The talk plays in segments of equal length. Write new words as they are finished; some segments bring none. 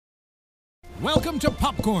Welcome to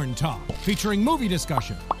Popcorn Talk, featuring movie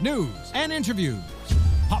discussion, news, and interviews.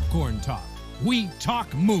 Popcorn Talk. We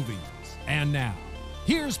talk movies. And now,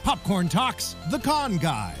 here's Popcorn Talk's The Con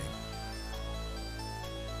Guy.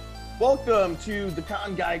 Welcome to the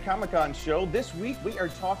Con Guy Comic-Con show. This week, we are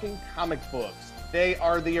talking comic books. They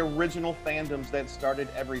are the original fandoms that started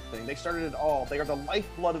everything. They started it all. They are the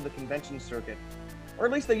lifeblood of the convention circuit. Or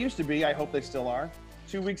at least they used to be. I hope they still are.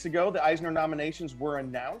 2 weeks ago, the Eisner Nominations were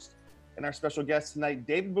announced. And our special guest tonight,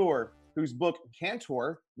 David Booher, whose book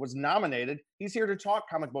CANTOR was nominated. He's here to talk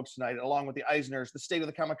comic books tonight, along with the Eisners, the state of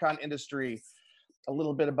the Comic-Con industry, a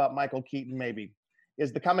little bit about Michael Keaton, maybe.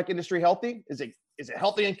 Is the comic industry healthy? Is it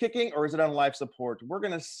healthy and kicking, or is it on life support? We're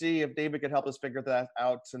going to see if David could help us figure that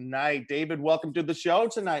out tonight. David, welcome to the show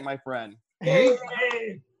tonight, my friend. Hey.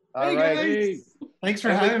 All right. Hey. Thanks for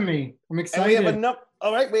having me. I'm excited.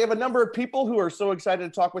 All right, we have a number of people who are so excited to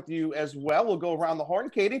talk with you as well. We'll go around the horn.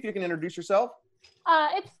 Katie, if you can introduce yourself.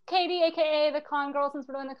 It's Katie, aka the Con Girl, since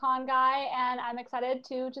we're doing the Con Guy, and I'm excited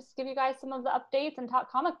to just give you guys some of the updates and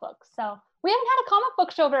talk comic books. So we haven't had a comic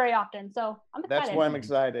book show very often, so I'm excited. That's why I'm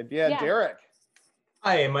excited. Yeah. Derek.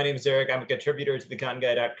 Hi, my name is Derek. I'm a contributor to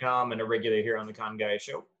theconguy.com and a regular here on the Con Guy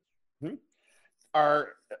show. Mm-hmm.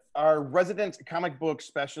 Our resident comic book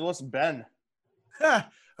specialist, Ben.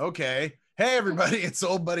 Okay. Hey, everybody, it's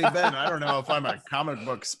old buddy Ben. I don't know if I'm a comic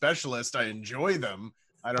book specialist. I enjoy them.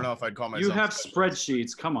 I don't know if I'd call myself. You have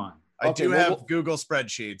spreadsheets. Come on. I do have Google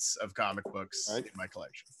spreadsheets of comic books in my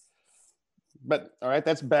collection. But all right,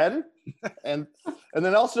 that's Ben. and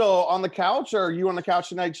then also on the couch, are you on the couch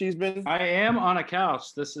tonight, Cheeseman? I am on a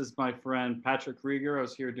couch. This is my friend Patrick Rieger. I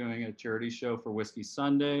was here doing a charity show for Whiskey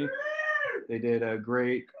Sunday. They did a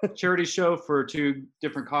great charity show for two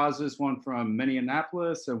different causes, one from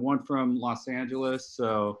Minneapolis and one from Los Angeles.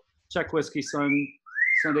 So check Whiskey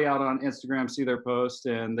Sunday out on Instagram, see their post,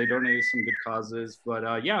 and they donated some good causes.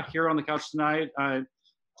 But yeah, here on the couch tonight,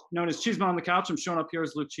 known as Cheeseman on the couch. I'm showing up here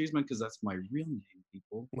as Luke Cheeseman because that's my real name,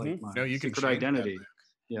 people. Like my secret identity.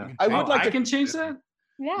 Yeah. I can change that?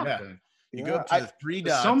 Yeah. Okay. You go to the three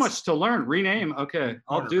dots. So much to learn. Rename. Okay.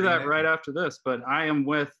 I'll do that right after this. But I am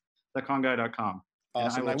with theconguy.com.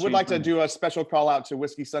 Awesome. I would like to do a special call out to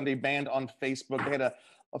Whiskey Sunday Band on Facebook. They had a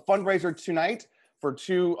fundraiser tonight for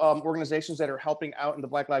two organizations that are helping out in the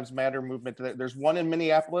Black Lives Matter movement. There's one in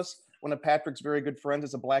Minneapolis. One of Patrick's very good friends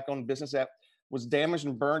is a Black-owned business that was damaged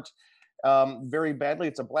and burnt very badly.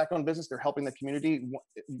 It's a Black-owned business. They're helping the community.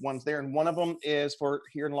 One's there, and one of them is for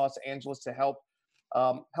here in Los Angeles to help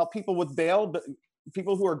people with bail, but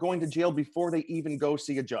people who are going to jail before they even go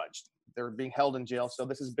see a judge. They're being held in jail. So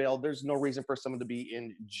this is bail. There's no reason for someone to be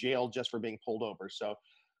in jail just for being pulled over. So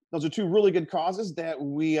those are two really good causes that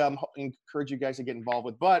we encourage you guys to get involved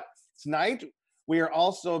with. But tonight, we are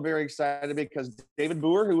also very excited because David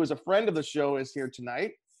Booher, who is a friend of the show, is here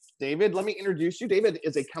tonight. David, let me introduce you. David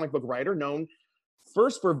is a comic book writer known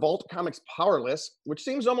first for Vault Comics Powerless, which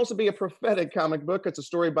seems almost to be a prophetic comic book. It's a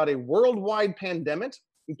story about a worldwide pandemic,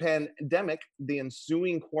 the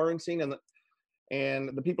ensuing quarantine, and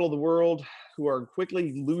the people of the world who are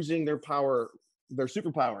quickly losing their power, their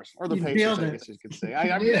superpowers, or their patience, I guess you could say.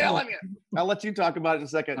 I'm nailing it. I'll let you talk about it in a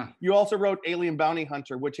second. You also wrote Alien Bounty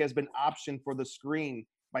Hunter, which has been optioned for the screen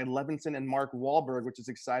by Levinson and Mark Wahlberg, which is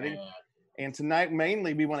exciting. And tonight,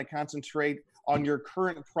 mainly, we want to concentrate on your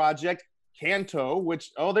current project, Canto,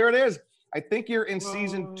 which, there it is. I think you're in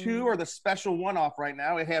season 2 or the special one-off right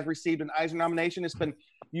now. It has received an Eisner nomination.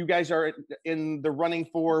 You guys are in the running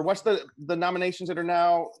for, what's the nominations that are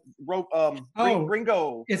now,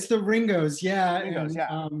 Ringo? It's the Ringos, yeah. Ringos,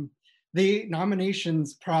 yeah. The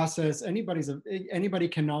nominations process, anybody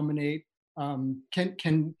can nominate,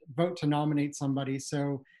 can vote to nominate somebody.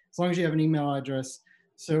 So as long as you have an email address.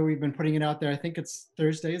 So we've been putting it out there. I think it's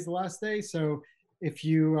Thursday is the last day. So if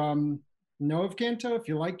you know of Canto, if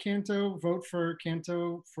you like Canto, vote for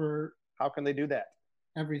Canto for. How can they do that?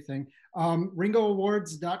 Everything.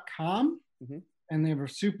 RingoAwards.com. And they have a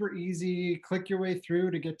super easy, click your way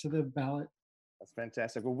through to get to the ballot. That's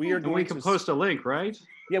fantastic. Well, we can post a link, right?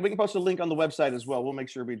 Yeah, we can post a link on the website as well. We'll make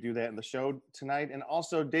sure we do that in the show tonight. And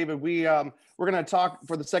also, David, we're going to talk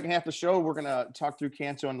for the second half of the show. We're going to talk through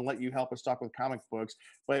Canto and let you help us talk with comic books.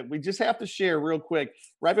 But we just have to share real quick,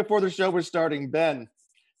 right before the show was starting, Ben,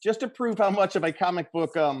 just to prove how much of a comic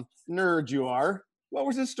book nerd you are. What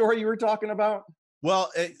was this story you were talking about?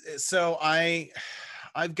 Well, so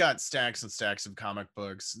I've got stacks and stacks of comic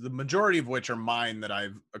books, the majority of which are mine that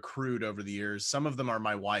I've accrued over the years. Some of them are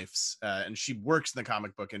my wife's, and she works in the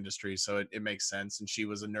comic book industry, so it makes sense. And she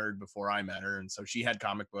was a nerd before I met her, and so she had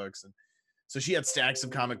comic books. And so she had stacks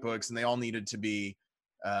of comic books, and they all needed to be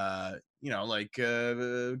cataloged.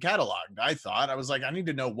 I was like, I need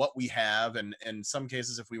to know what we have, and in some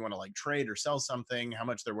cases, if we want to like trade or sell something, how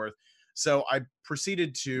much they're worth. So I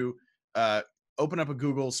proceeded to open up a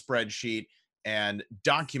Google spreadsheet and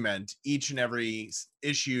document each and every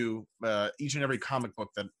issue, each and every comic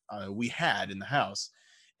book that we had in the house.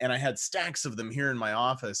 And I had stacks of them here in my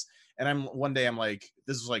office. And one day I'm like,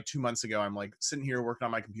 this was like 2 months ago, I'm like sitting here working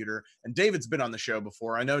on my computer, and David's been on the show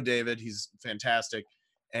before. I know David, he's fantastic.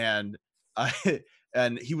 And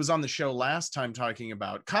and he was on the show last time talking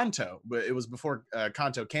about Canto, but it was before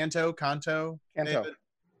Canto. David?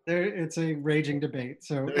 It's a raging debate.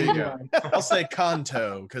 So there you go. I'll say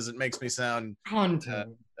Canto because it makes me sound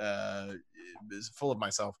Canto. Full of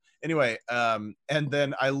myself. Anyway, and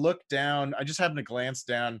then I looked down. I just happened to glance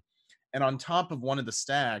down, and on top of one of the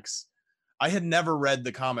stacks, I had never read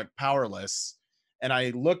the comic Powerless. And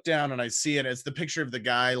I look down and I see it. It's the picture of the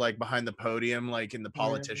guy like behind the podium, like in the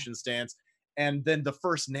politician stance. And then the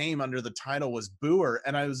first name under the title was Booher.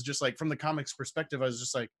 And I was just like, from the comics perspective, I was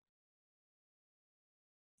just like,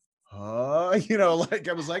 like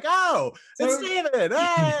I was like, oh, it's David.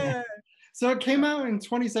 Hey! So it came out in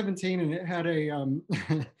 2017, and it had a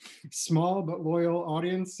small but loyal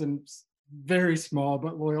audience, and very small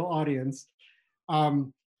but loyal audience.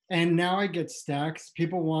 And now I get stacks.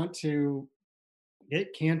 People want to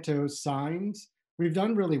get Canto signed. We've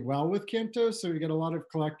done really well with Canto, so we get a lot of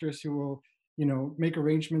collectors who will, make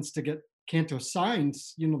arrangements to get Canto signed.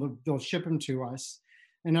 They'll ship them to us.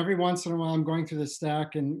 And every once in a while, I'm going through the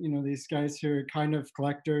stack, and these guys who are kind of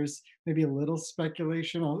collectors, maybe a little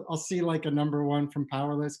speculation. I'll see like a #1 from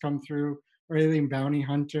Powerless come through, or Alien Bounty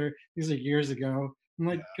Hunter. These are years ago. I'm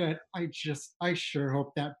like, good. I sure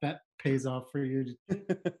hope that bet pays off for you.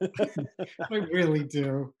 I really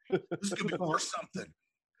do. This could be worth something.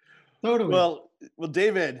 Totally. Well,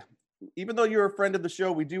 David, even though you're a friend of the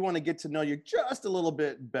show, we do want to get to know you just a little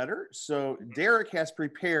bit better. So Derek has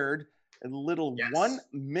prepared a little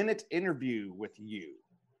 1-minute interview with you.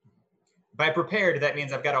 By prepared, that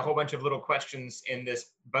means I've got a whole bunch of little questions in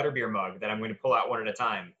this butterbeer mug that I'm going to pull out one at a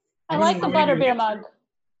time. I like the butterbeer mug.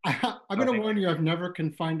 I'm going to warn you, I've never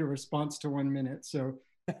can find a response to 1 minute. So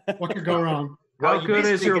what could go wrong? How good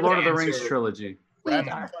is your Lord of the Rings trilogy?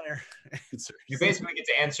 You basically get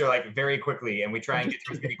to answer like very quickly, and we try and get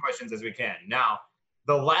through as many questions as we can. Now,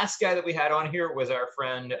 the last guy that we had on here was our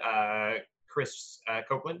friend Chris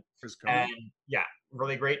Copeland. And yeah,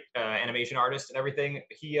 really great animation artist and everything.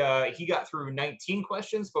 He got through 19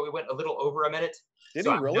 questions, but we went a little over a minute. Did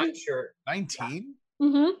he really? I'm not sure. 19?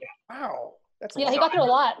 Mm-hmm. Yeah. Wow. That's he got through a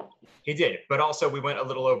lot. He did, but also we went a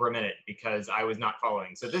little over a minute because I was not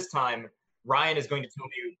following. So this time, Ryan is going to tell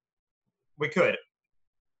me we could.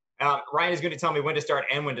 Ryan is going to tell me when to start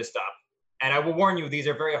and when to stop. And I will warn you, these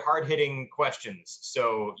are very hard-hitting questions.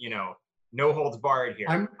 So, no holds barred here.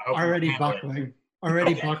 I'm already buckling.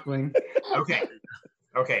 Buckling. Okay.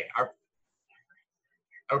 Okay.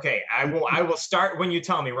 Okay. I will start when you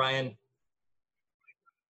tell me, Ryan.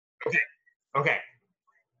 Okay. Okay.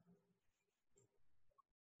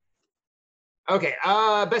 Okay.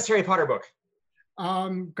 Best Harry Potter book.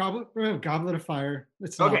 Goblet of Fire.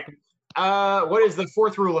 It's okay. What is the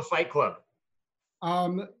 4th rule of Fight Club?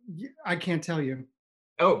 I can't tell you.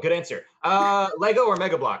 Oh, good answer. Lego or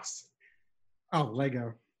Mega Bloks? Oh,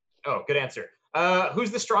 Lego. Oh, good answer.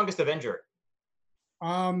 Who's the strongest Avenger?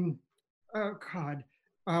 Oh God.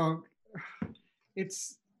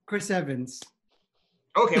 It's Chris Evans.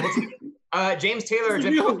 Okay, let's see. James Taylor or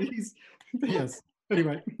Jimmy Buffett? Yes.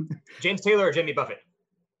 Anyway. James Taylor or Jimmy Buffett?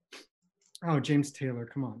 Oh, James Taylor.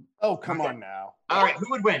 Come on. Oh, come on now. All right, who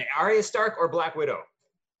would win? Arya Stark or Black Widow?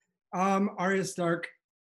 Arya Stark.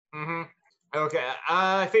 Mm-hmm.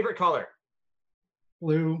 Okay. Favorite color?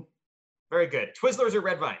 Blue. Very good. Twizzlers or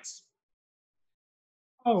Red Vines?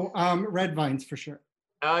 Oh, Red Vines for sure.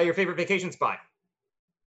 Your favorite vacation spot?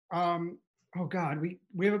 Oh God,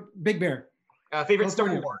 we have a Big Bear. Favorite Star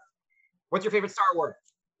Wars? What's your favorite Star Wars?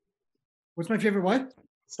 What's my favorite what?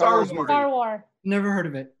 Star Wars. Star Wars. Never heard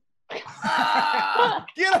of it. Get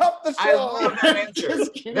off the show. I love that answer.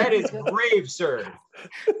 That is brave, sir.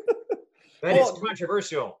 That is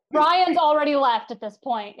controversial. Ryan's already left at this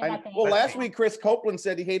point. Last week Chris Copeland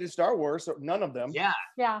said he hated Star Wars, so none of them. Yeah.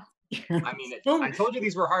 Yeah. I mean, I told you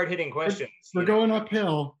these were hard-hitting questions. We're going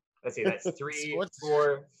uphill. Let's see. That's 3,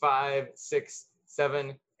 4, 5, 6,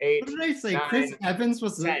 7, 8. What did I say? 9, Chris Evans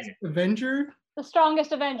was the Avenger? The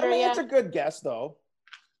strongest Avenger, It's a good guess, though.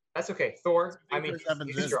 That's okay. Thor. I mean,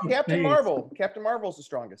 Captain Marvel. Captain Marvel's the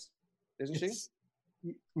strongest, isn't she?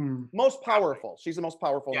 Most powerful. She's the most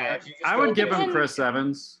powerful. Yeah, I would give him Chris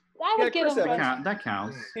Evans. I would give him that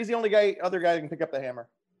counts. He's the other guy that can pick up the hammer.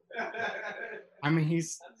 I mean,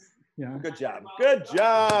 he's, yeah. Good job. Good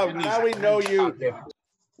job. Now we know you. David.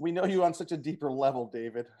 We know you on such a deeper level,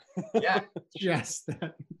 David. Yeah. Yes.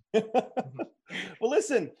 Well,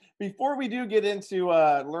 listen, before we do get into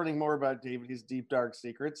learning more about David, his deep, dark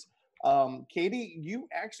secrets, Katie, you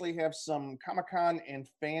actually have some Comic-Con and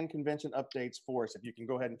fan convention updates for us. If you can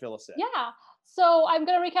go ahead and fill us in. Yeah. So I'm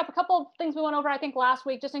going to recap a couple of things we went over, I think, last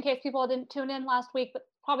week, just in case people didn't tune in last week, but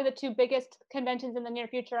probably the two biggest conventions in the near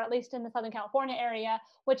future, at least in the Southern California area,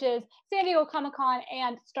 which is San Diego Comic-Con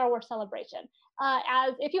and Star Wars Celebration.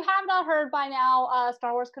 As if you have not heard by now,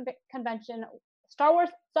 Star Wars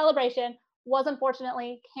Celebration was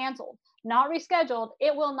unfortunately canceled, not rescheduled.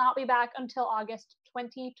 It will not be back until August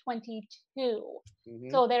 2022.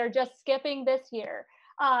 So they're just skipping this year.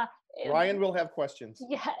 Ryan will have questions.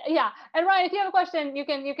 Yeah. And Ryan, if you have a question, you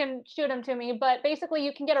can shoot them to me. But basically,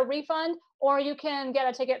 you can get a refund or you can get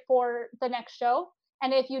a ticket for the next show.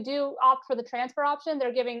 And if you do opt for the transfer option,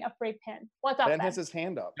 they're giving a free pin. What's up, Ben Ben? has his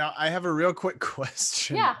hand up. Now, I have a real quick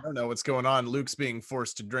question. Yeah. I don't know what's going on. Luke's being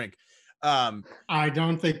forced to drink. I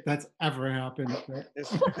don't think that's ever happened.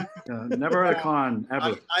 Never at a con,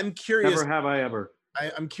 ever. I'm curious. Never have I ever.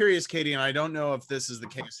 I'm curious, Katie, and I don't know if this is the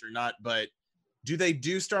case or not, but do they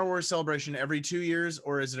do Star Wars Celebration every 2 years,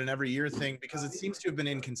 or is it an every year thing? Because it seems to have been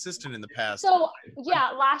inconsistent in the past. So yeah,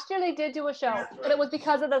 last year they did do a show, but it was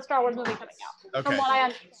because of the Star Wars movie coming out. Okay. From what I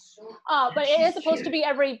understand. But it is supposed to be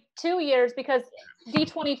every 2 years because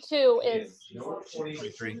D22 is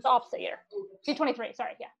 23. the opposite year. D23,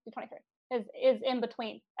 sorry, yeah, D23 is in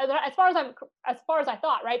between. As far as I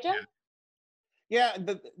thought, right, Jim? Yeah,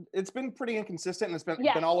 it's been pretty inconsistent, and it's been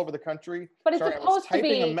Yes. been all over the country. But it's supposed to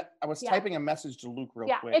be. I was Yeah. typing a message to Luke real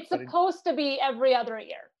Yeah, quick. it's but it- supposed to be every other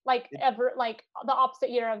year, like the opposite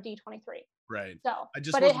year of D23. Right. So, I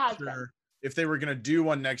just but it wasn't has sure been. if they were going to do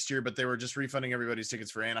one next year, but they were just refunding everybody's tickets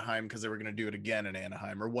for Anaheim because they were going to do it again in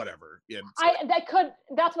Anaheim or whatever. Yeah. So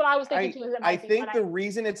That's what I was thinking too. Is it I might be, think but the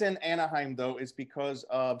reason it's in Anaheim, though, is because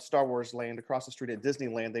of Star Wars Land across the street at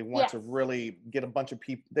Disneyland. They want to Yes. really get a bunch of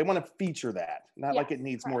people. They want to feature that. Not like Yes, it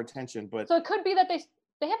needs more attention, but So it could be that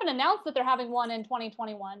they haven't announced that they're having one in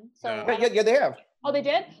 2021. So No. I don't- yeah, they have. Oh, they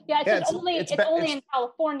did? Yeah, Yeah, it's only it's in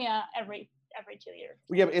California every 2 years.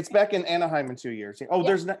 Yeah, it's back in Anaheim in 2 years. Oh,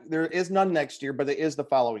 Yeah. there is none next year, but it is the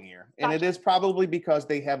following year, and it Gotcha. is probably because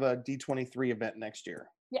they have a D23 event next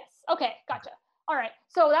year. Yes. Okay. Gotcha. All right.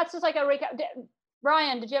 So that's just like a recap.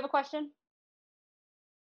 Ryan, did you have a question?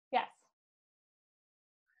 Yes.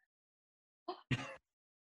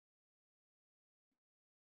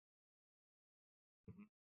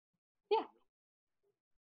 Yeah.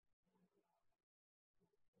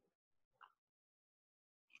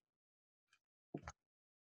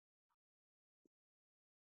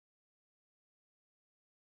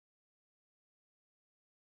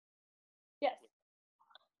 Yes.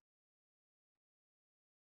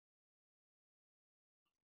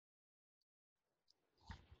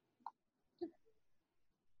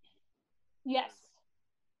 Yes.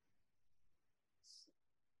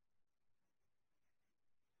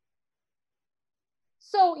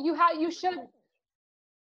 So you should.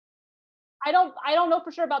 I don't know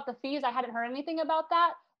for sure about the fees. I hadn't heard anything about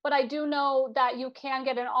that, but I do know that you can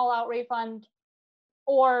get an all-out refund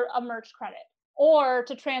or a merch credit or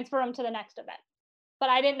to transfer them to the next event. But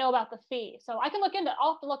I didn't know about the fee. So I can look into it.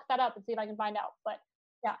 I'll have to look that up and see if I can find out. But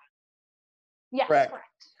yeah. Yes, Correct.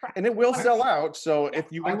 correct. And it will sell out. So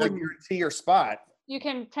if you want to guarantee your spot, You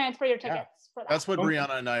can transfer your tickets for that. that's what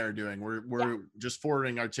Brianna and I are doing. We're just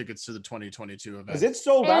forwarding our tickets to the 2022 event. because it's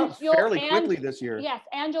sold And out you'll- fairly and- quickly this year. Yes,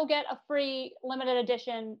 and you'll get a free limited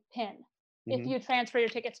edition pin if Mhm. you transfer your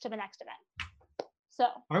tickets to the next event. So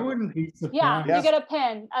I wouldn't be surprised. yeah, Yes. you get a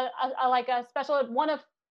pin, like a special one of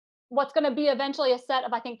what's going to be eventually a set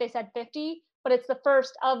of, I think they said 50, but it's the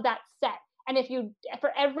first of that set. And if you,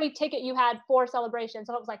 for every ticket you had for Celebration,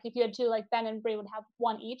 so it was like if you had two, like Ben and Bree would have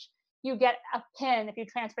one each, you get a pin if you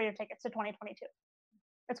transfer your tickets to 2022.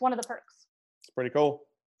 It's one of the perks. It's pretty cool.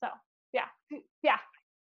 So yeah,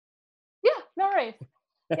 no worries.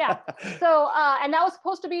 Yeah. So and that was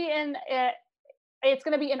supposed to be it's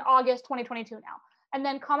going to be in August 2022 now. And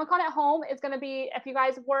then Comic-Con at Home is going to be, if you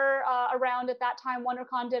guys were around at that time,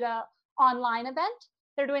 WonderCon did a online event.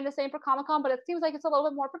 They're doing the same for Comic-Con, but it seems like it's a little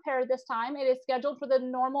bit more prepared this time. It is scheduled for the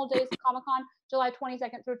normal days of Comic-Con, July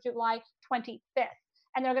 22nd through July 25th.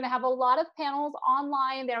 And they're going to have a lot of panels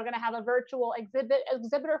online. They're going to have a virtual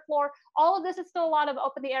exhibitor floor. All of this is still a lot of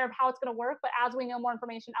up in the air of how it's going to work, but as we know more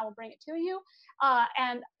information, I will bring it to you.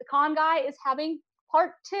 And the Con Guy is having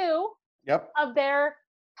part 2 Yep. of their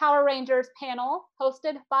Power Rangers panel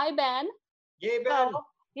hosted by Ben. Yay, Ben. So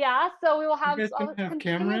Yeah, so we will have You guys a gonna have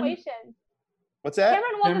Cameron? continuation. What's that?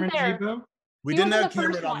 Cameron wasn't Cameron there. Gibo? We He didn't was in have the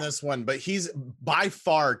first Cameron on one. this one, but he's by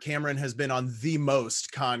far, Cameron has been on the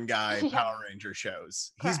most con guy Yeah. Power Ranger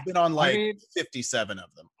shows. He's Correct. been on like I mean, 57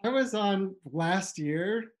 of them. I was on last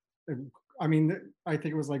year. I mean, I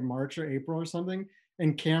think it was like March or April or something.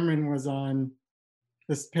 And Cameron was on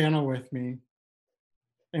this panel with me.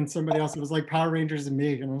 And somebody else, it was like Power Rangers and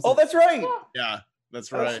me. And I was Oh, like, that's right. Yeah, that's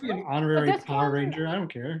That's right. "Be an honorary this Power one- Ranger. I don't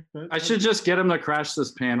care. I should just get him to crash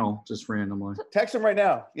this panel just randomly. Text him right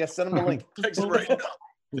now. Yes, send him the link. Text right now.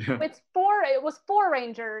 Yeah. It was 4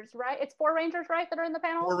 Rangers, right? It's 4 Rangers, right, that are in the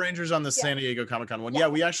panel? 4 Rangers on the Yeah. San Diego Comic-Con one. Yeah. Yeah,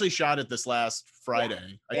 we actually shot it this last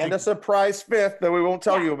Friday. I And think a surprise 5th that we won't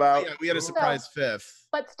tell Yeah. you about. yeah, we had a surprise 5th.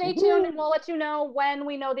 But stay tuned and we'll let you know when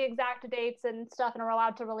we know the exact dates and stuff and we're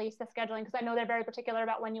allowed to release the scheduling because I know they're very particular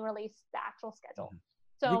about when you release the actual schedule.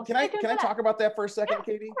 So Can I stay tuned for talk that. about that for a second, Yeah,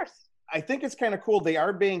 Katie? Of course. I think it's kind of cool. They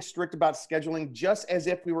are being strict about scheduling, just as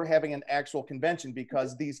if we were having an actual convention,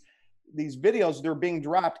 because these videos, they're being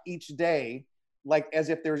dropped each day, like as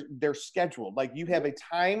if they're scheduled. Like you have a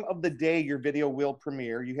time of the day your video will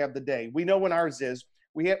premiere. You have the day. We know when ours is.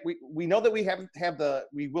 We know that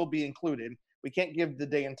we will be included. We can't give the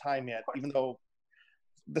day and time yet, even though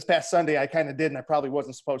this past Sunday I kind of did, and I probably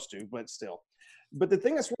wasn't supposed to, but still. But the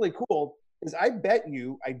thing that's really cool is I bet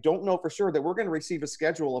you, I don't know for sure, that we're going to receive a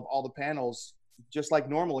schedule of all the panels just like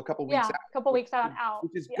normal a couple weeks Yeah, out. a couple weeks out.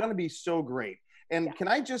 Which is Yeah. going to be so great. And Yeah. can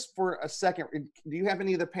I just for a second, do you have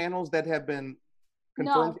any of the panels that have been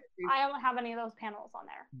No, confirmed? I don't have any of those panels on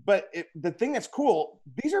there. But the thing that's cool,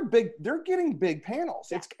 these are big, they're getting big panels.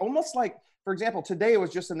 Yeah. It's almost like, for example, today it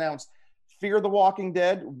was just announced Fear the Walking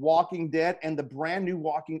Dead, and the brand new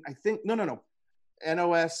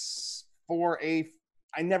NOS 4A.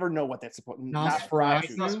 I never know what that's supposed to be. Nosferatu.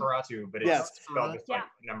 It's Nosferatu, but it's Yes. spelled with like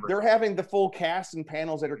numbers. They're having the full cast and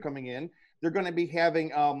panels that are coming in. They're going to be having,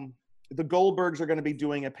 the Goldbergs are going to be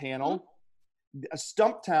doing a panel. A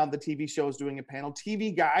Stumptown, the TV show, is doing a panel.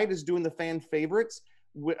 TV Guide is doing the fan favorites.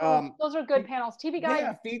 Those are good panels. TV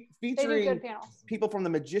Guide, they do featuring good panels. people from The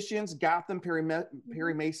Magicians, Gotham,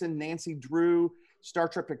 Perry Mason, Nancy Drew, Star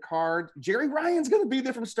Trek Picard. Jerry Ryan's going to be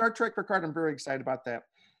there from Star Trek Picard. I'm very excited about that.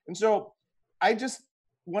 And so I just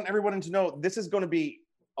want everyone to know this is going to be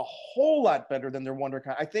a whole lot better than their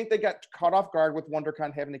WonderCon. I think they got caught off guard with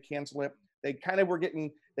WonderCon having to cancel it. They kind of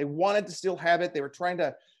they wanted to still have it. They were trying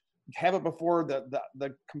to have it before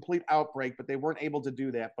the complete outbreak, but they weren't able to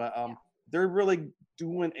do that. But they're really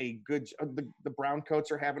doing a good job. The Brown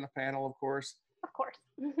Coats are having a panel, of course. Of course.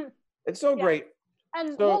 It's so Yeah. great.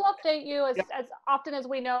 And So- we'll update you as often as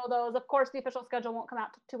we know those. Of course, the official schedule won't come out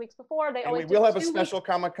 2 weeks before. They And we always will do have a 2 special weeks.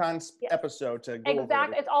 Comic-Con Yes. episode to go over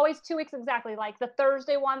Exactly. it. It's always 2 weeks exactly. Like the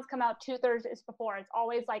Thursday ones come out 2 Thursdays before. It's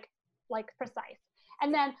always like precise.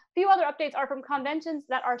 And then a few other updates are from conventions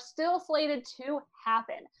that are still slated to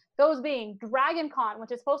happen. Those being Dragon Con,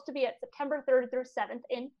 which is supposed to be at September 3rd through 7th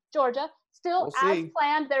in Georgia. Still We'll as see.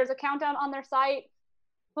 planned. There's a countdown on their site.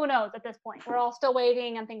 Who knows at this point? We're all still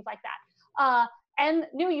waiting and things like that. And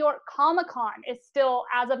New York Comic Con is still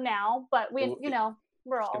as of now, but we're all It's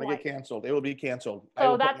gonna like, get canceled. It will be canceled. I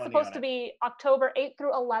so will put that's money supposed on to it. be October 8th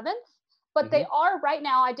through 11th. But they are right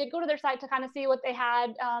now, I did go to their site to kind of see what they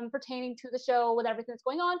had pertaining to the show with everything that's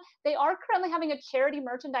going on. They are currently having a charity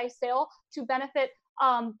merchandise sale to benefit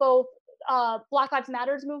both Black Lives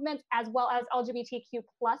Matters movements as well as LGBTQ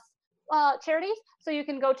plus charities. So you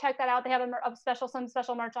can go check that out. They have some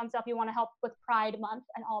special merch on sale if you want to help with Pride Month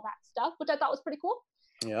and all that stuff, which I thought was pretty cool.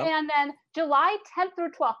 Yeah. And then July 10th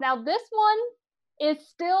through 12th. Now this one is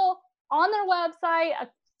still on their website,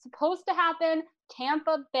 supposed to happen,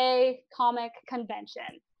 Tampa Bay Comic Convention.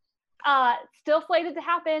 Still slated to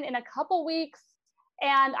happen in a couple weeks.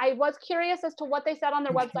 And I was curious as to what they said on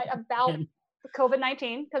their website about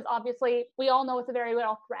COVID-19, because obviously we all know it's a very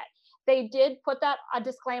real threat. They did put a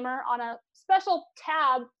disclaimer on a special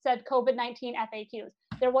tab, said COVID-19 FAQs.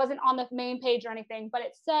 There wasn't on the main page or anything, but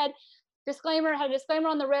it said, had a disclaimer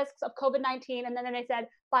on the risks of COVID-19, and then they said,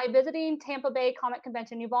 by visiting Tampa Bay Comic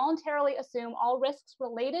Convention, you voluntarily assume all risks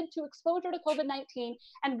related to exposure to COVID-19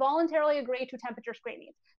 and voluntarily agree to temperature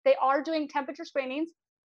screenings. They are doing temperature screenings,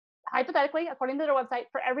 hypothetically, according to their website,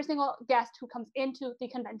 for every single guest who comes into the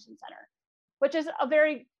convention center, which is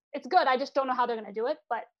it's good. I just don't know how they're going to do it,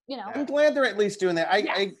 but I'm glad they're at least doing that.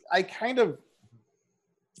 Yes.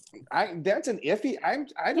 That's an iffy. I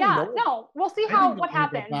don't yeah, know. no, we'll see I think what they're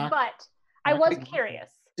gonna go happens, back- but I was curious.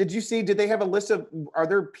 Did you see? Did they have a list of? Are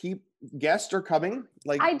there guests are coming?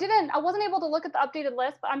 Like I didn't. I wasn't able to look at the updated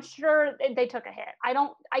list, but I'm sure they took a hit.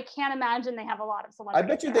 I can't imagine they have a lot of I celebrities.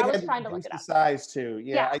 bet you there. they I was had trying to to look it the up. size too.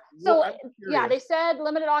 Yeah. So I'm yeah, they curious. said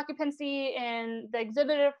limited occupancy in the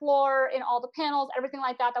exhibitor floor, in all the panels, everything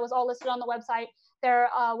like that. That was all listed on the website. There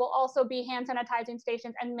will also be hand sanitizing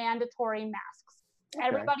stations and mandatory masks. Okay.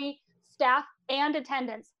 Everybody, staff and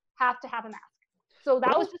attendants, have to have a mask. So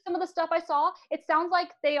that was just some of the stuff I saw. It sounds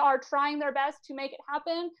like they are trying their best to make it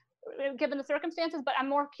happen, given the circumstances, but I'm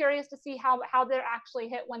more curious to see how they're actually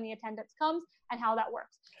hit when the attendance comes and how that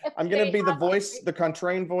works. I'm going to be the voice, the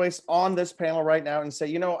contrarian voice on this panel right now and say,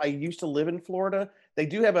 you know, I used to live in Florida. They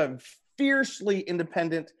do have a fiercely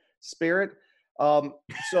independent spirit.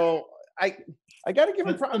 So I got to give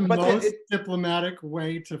them the most diplomatic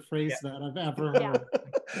way to phrase that I've ever heard.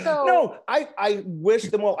 So, no, I wish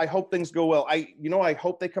them well. I hope things go well. I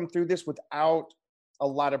hope they come through this without a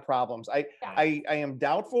lot of problems. I am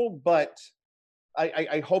doubtful, but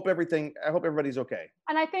I hope everybody's okay.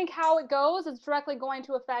 And I think how it goes is directly going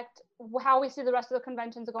to affect how we see the rest of the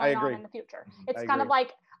conventions going on in the future. It's kind of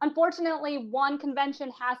like, unfortunately, one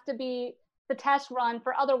convention has to be the test run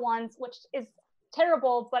for other ones, which is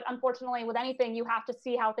terrible, but unfortunately with anything you have to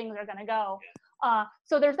see how things are going to go.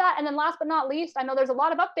 So there's that. And then last but not least, I know there's a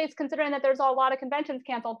lot of updates considering that there's a lot of conventions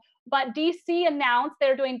canceled, but DC announced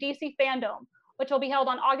they're doing DC Fandom, which will be held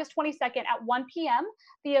on August 22nd at 1 p.m.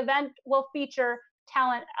 The event will feature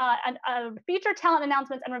talent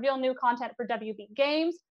announcements and reveal new content for WB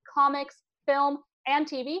games, comics, film, and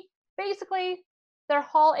TV. Basically, they're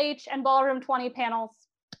Hall H and Ballroom 20 panels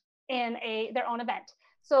in their own event.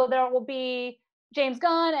 So there will be James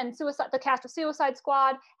Gunn and the cast of Suicide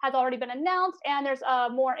Squad has already been announced, and there's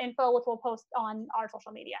more info which we'll post on our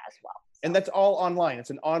social media as well. So. And that's all online. It's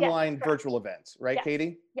an online virtual event, right,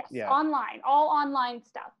 Katie? Yes, yeah. Online, all online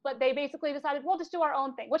stuff. But they basically decided we'll just do our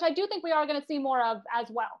own thing, which I do think we are going to see more of as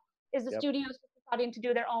well, is the studios deciding to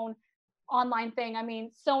do their own online thing. I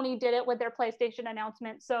mean, Sony did it with their PlayStation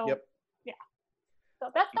announcement. So, yeah. So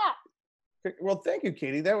that's that. Well, thank you,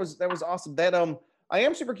 Katie. That was awesome. That I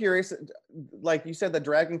am super curious. Like you said, that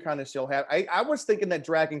Dragon Con is still happening. I was thinking that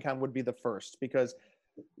Dragon Con would be the first because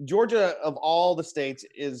Georgia, of all the states,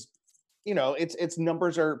 is, you know, its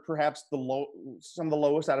numbers are perhaps some of the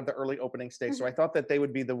lowest out of the early opening states. So I thought that they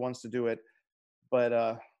would be the ones to do it.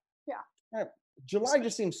 But July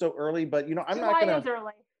just seems so early. But you know, July is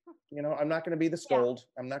early. You know, I'm not going to be the scold.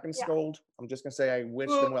 I'm not going to scold. I'm just going to say I wish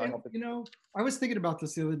them well. You know, I was thinking about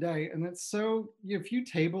this the other day, and it's so, if you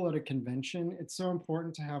table at a convention, it's so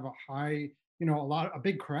important to have a high, you know, a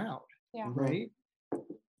big crowd, right?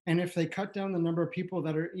 And if they cut down the number of people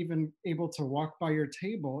that are even able to walk by your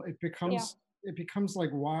table, it becomes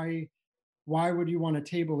like, why would you want a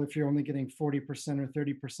table if you're only getting 40% or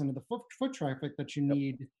 30% of the foot traffic that you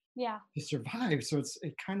need to survive? So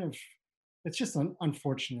it's just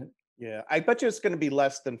unfortunate. Yeah, I bet you it's going to be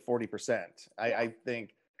less than 40%. I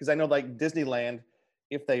think, because I know like Disneyland,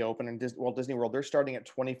 if they open, and Disney World, they're starting at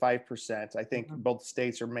 25%. I think both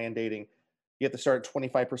states are mandating you have to start at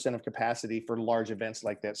 25% of capacity for large events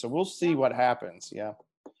like that. So we'll see what happens. Yeah.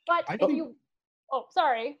 But I was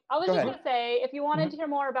just going to say, if you wanted to hear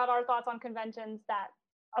more about our thoughts on conventions,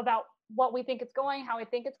 about what we think it's going, how we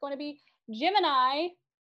think it's going to be, Jim and I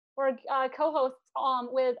were co-hosts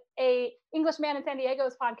with a Englishman in San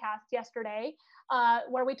Diego's podcast yesterday,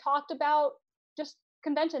 where we talked about just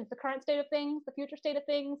conventions, the current state of things, the future state of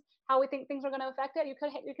things, how we think things are going to affect it.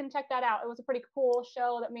 You can check that out. It was a pretty cool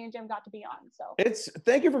show that me and Jim got to be on. So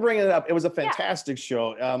thank you for bringing it up. It was a fantastic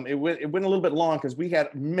show. It went a little bit long because we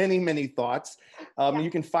had many thoughts. You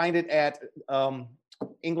can find it at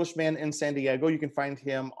Englishman in San Diego. You can find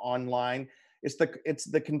him online. It's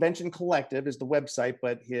the Convention Collective is the website,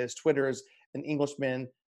 but his Twitter is an Englishman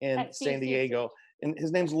in San Diego. And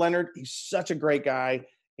his name's Leonard. He's such a great guy.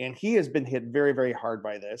 And he has been hit very, very hard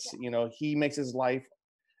by this. Yeah. You know, he makes his life,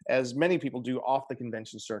 as many people do, off the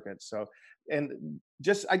convention circuit. So, and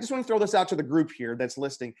I just want to throw this out to the group here that's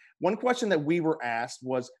listening. One question that we were asked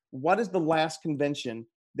was, what is the last convention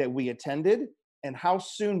that we attended? And how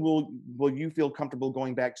soon will you feel comfortable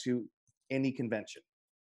going back to any convention?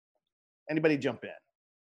 Anybody jump in?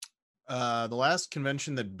 The last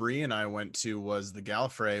convention that Bree and I went to was the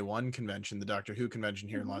Gallifrey 1 convention, the Doctor Who convention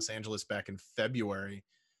here in Los Angeles back in February.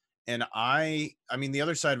 And I mean, the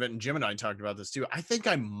other side of it, and Jim and I talked about this too. I think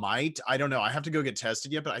I don't know. I have to go get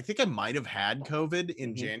tested yet, but I think I might have had COVID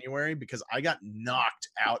in January because I got knocked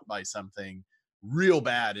out by something real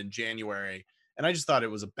bad in January. And I just thought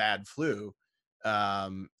it was a bad flu.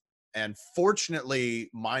 And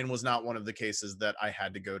fortunately, mine was not one of the cases that I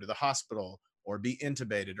had to go to the hospital or be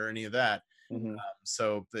intubated or any of that. Mhm.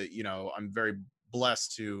 So that, you know, I'm very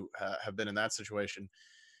blessed to have been in that situation.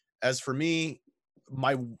 As for me,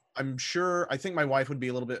 I think my wife would be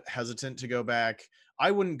a little bit hesitant to go back.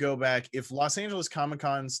 I wouldn't go back if Los Angeles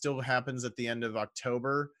Comic-Con still happens at the end of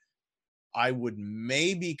October. I would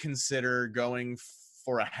maybe consider going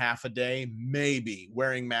for a half a day, maybe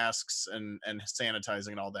wearing masks and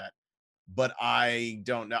sanitizing and all that. But I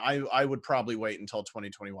don't know. I would probably wait until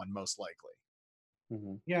 2021, most likely.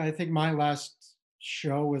 Mhm. Yeah, I think my last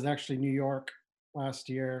show was actually New York last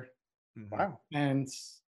year, Wow. and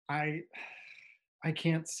I I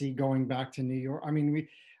can't see going back to New York. I mean,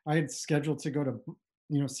 I had scheduled to go to,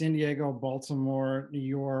 you know, San Diego, Baltimore, New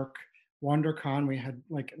York, WonderCon. We had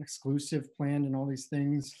like an exclusive planned and all these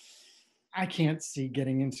things. I can't see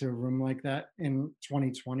getting into a room like that in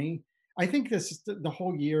 2020. I think the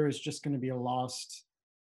whole year is just going to be a lost.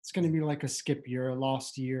 It's going to be like a skip year, a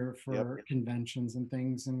lost year for conventions and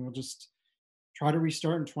things, and we'll just try to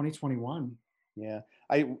restart in 2021. Yeah.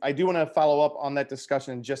 I do want to follow up on that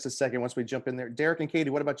discussion in just a second once we jump in there. Derek and Katie,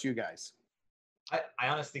 what about you guys? I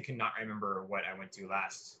honestly cannot remember what I went to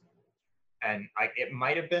last. And it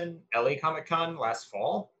might have been LA Comic-Con last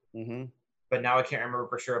fall, but now I can't remember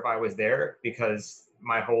for sure if I was there because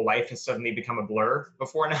my whole life has suddenly become a blur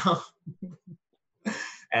before now.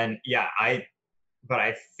 And yeah, but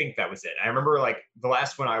I think that was it. I remember like the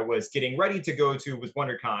last one I was getting ready to go to was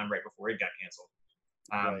WonderCon right before it got canceled.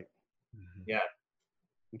 Right. Yeah.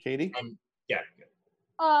 And Katie? And yeah.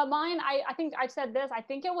 Mine, I think I've said this. I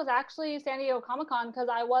think it was actually San Diego Comic-Con because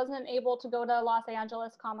I wasn't able to go to Los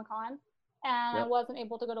Angeles Comic-Con and I wasn't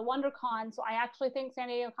able to go to WonderCon. So I actually think San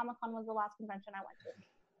Diego Comic-Con was the last convention I went to.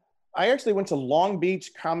 I actually went to Long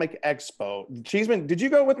Beach Comic Expo. Cheeseman, did you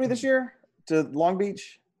go with me this year to Long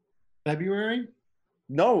Beach? February?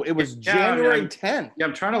 No, it was January 10th. Yeah,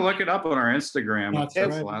 I'm trying to look it up on our Instagram. That's That's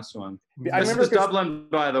right. the last one. I This remember is Dublin,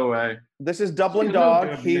 by the way. This is Dublin Hello, Dog.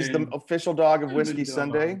 Dublin. He's the official dog of Whiskey Dublin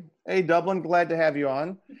Sunday. Dog. Hey, Dublin, glad to have you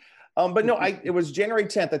on. But no, it was January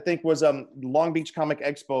 10th, I think, was Long Beach Comic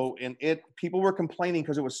Expo, and people were complaining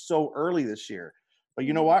because it was so early this year. But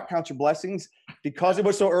you know what? Count your blessings. Because it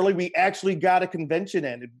was so early, we actually got a convention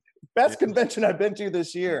in. Best convention I've been to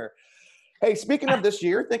this year. Hey, speaking of this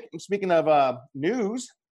year, speaking of news,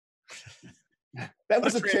 that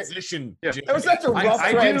was a transition. That was such a rough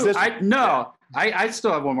transition. I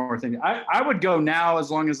still have one more thing. I would go now as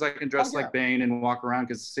long as I can dress like Bane and walk around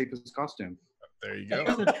because it's the safest costume. There you go.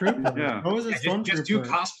 That was a trooper. Yeah. That was a Just do stormtrooper.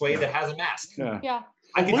 cosplay that has a mask. Yeah.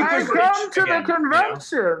 I could Welcome to the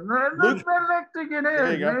convention.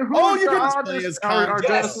 There you go. Oh, you can play as our Canto.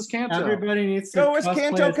 dress is Canto. Everybody needs to go as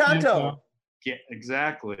cosplay Canto. Yeah,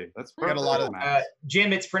 exactly. That's We got a lot of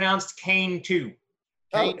Jim, it's pronounced Kane 2.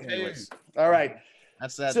 Anyways. All right.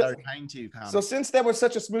 That's that. So- They're kind to comic. So since that was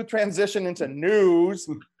such a smooth transition into news,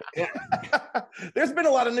 there's been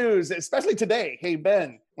a lot of news, especially today. Hey,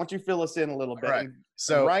 Ben, why don't you fill us in a little bit? All right. And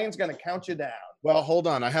So Ryan's going to count you down. Well, hold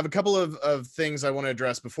on. I have a couple of things I want to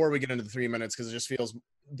address before we get into the 3 minutes because it just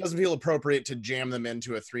doesn't feel appropriate to jam them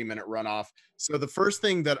into a 3-minute runoff. So the first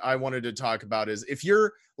thing that I wanted to talk about is if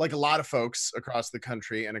you're like a lot of folks across the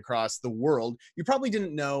country and across the world, you probably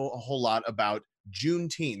didn't know a whole lot about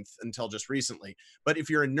Juneteenth until just recently. But if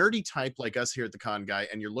you're a nerdy type like us here at the Con Guy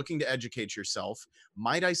and you're looking to educate yourself,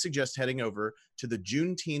 might I suggest heading over to the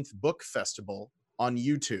Juneteenth Book Festival on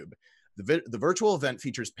YouTube. The virtual event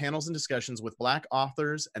features panels and discussions with Black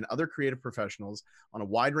authors and other creative professionals on a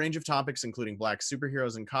wide range of topics, including Black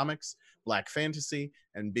superheroes in comics, Black fantasy,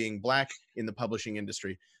 and being Black in the publishing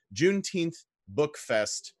industry. Juneteenth Book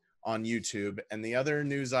Fest on YouTube. And the other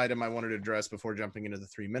news item I wanted to address before jumping into the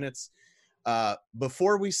 3 minutes, I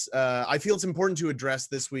feel it's important to address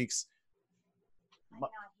this week's.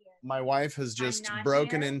 My wife has just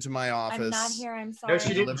broken into my office. I'm not here. I'm sorry. No,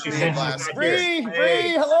 she didn't. She said Last she's not Bree, here. Bree,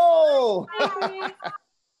 hello. Hi.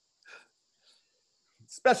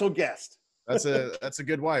 Special guest. That's a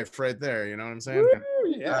good wife right there. You know what I'm saying?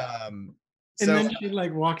 Woo, yeah. And So then she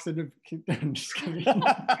like walks into. I'm just kidding.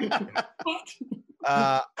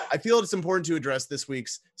 I feel it's important to address this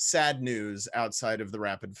week's sad news outside of the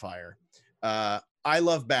rapid fire. I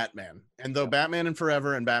love Batman, and though Batman and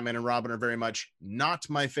Forever and Batman and Robin are very much not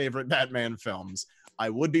my favorite Batman films, I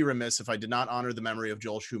would be remiss if I did not honor the memory of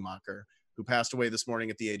Joel Schumacher, who passed away this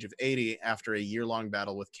morning at the age of 80 after a year-long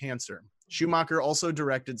battle with cancer. Schumacher also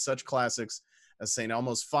directed such classics as St.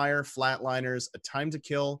 Elmo's Fire, Flatliners, A Time to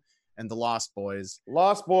Kill, and The Lost Boys.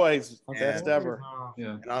 Lost Boys, best And- ever.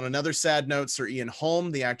 Yeah. And on another sad note, Sir Ian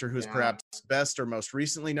Holm, the actor who is perhaps best or most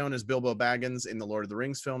recently known as Bilbo Baggins in the Lord of the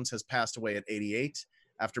Rings films, has passed away at 88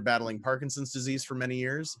 after battling Parkinson's disease for many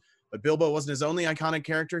years. But Bilbo wasn't his only iconic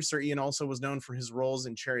character. Sir Ian also was known for his roles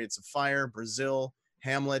in Chariots of Fire, Brazil,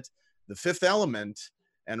 Hamlet, The Fifth Element,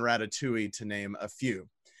 and Ratatouille, to name a few.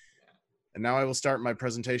 And now I will start my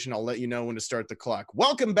presentation. I'll let you know when to start the clock.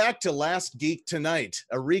 Welcome back to Last Geek Tonight,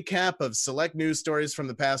 a recap of select news stories from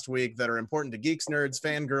the past week that are important to geeks, nerds,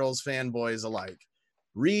 fangirls, fanboys alike.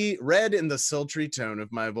 Read in the sultry tone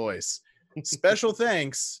of my voice. Special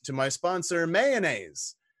thanks to my sponsor,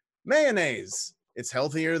 Mayonnaise. Mayonnaise. It's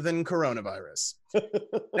healthier than coronavirus.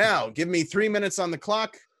 Now, give me 3 minutes on the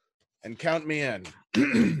clock and count me in.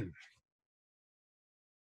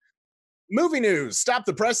 Movie news. Stop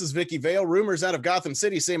the presses, Vicky Vale. Rumors out of Gotham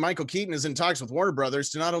City say Michael Keaton is in talks with Warner Brothers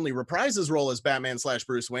to not only reprise his role as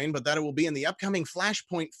Batman/Bruce Wayne, but that it will be in the upcoming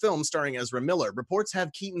Flashpoint film starring Ezra Miller. Reports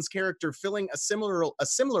have Keaton's character filling a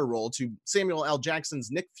similar role to Samuel L.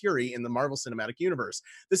 Jackson's Nick Fury in the Marvel Cinematic Universe.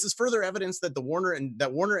 This is further evidence that Warner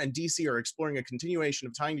and DC are exploring a continuation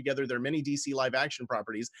of tying together their many DC live-action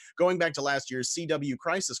properties, going back to last year's CW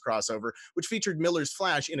Crisis crossover, which featured Miller's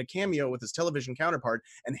Flash in a cameo with his television counterpart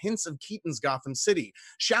and hints of Keaton's Gotham City.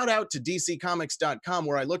 Shout out to DCComics.com,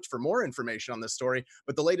 where I looked for more information on this story,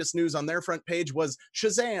 but the latest news on their front page was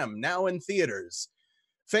Shazam, now in theaters.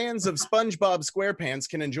 Fans of SpongeBob SquarePants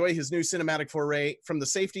can enjoy his new cinematic foray from the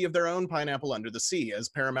safety of their own pineapple under the sea, as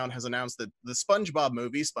Paramount has announced that the SpongeBob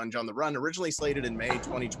movie, Sponge on the Run, originally slated in May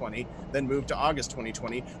 2020, then moved to August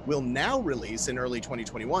 2020, will now release in early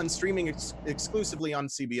 2021, streaming exclusively on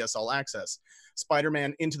CBS All Access.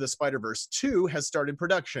 Spider-Man Into the Spider-Verse 2 has started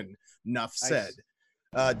production. Nuff said.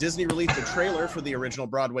 Disney released a trailer for the original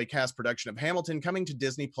Broadway cast production of Hamilton, coming to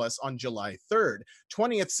Disney Plus on July 3rd.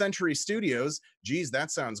 20th Century Studios, geez,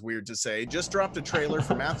 that sounds weird to say, just dropped a trailer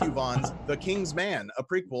for Matthew Vaughn's The King's Man, a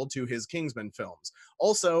prequel to his Kingsman films.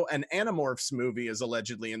 Also, an Animorphs movie is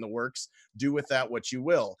allegedly in the works. Do with that what you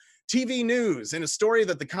will. TV news. In a story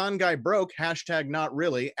that the con guy broke,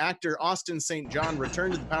 #NotReally, actor Austin St. John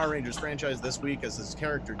returned to the Power Rangers franchise this week as his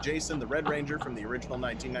character Jason, the Red Ranger from the original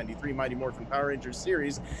 1993 Mighty Morphin Power Rangers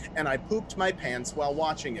series, and I pooped my pants while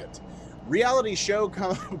watching it. Reality show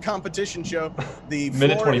competition show, The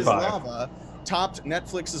Floor is Lava, topped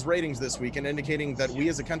Netflix's ratings this week, and indicating that we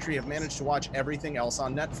as a country have managed to watch everything else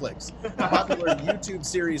on Netflix. The popular YouTube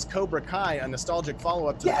series Cobra Kai, a nostalgic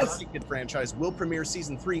follow-up to the Karate Kid franchise, will premiere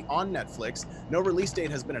season 3 on Netflix. No release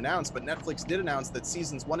date has been announced, but Netflix did announce that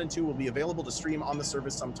seasons 1 and 2 will be available to stream on the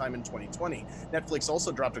service sometime in 2020. Netflix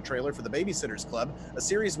also dropped a trailer for The Babysitter's Club, a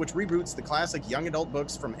series which reboots the classic young adult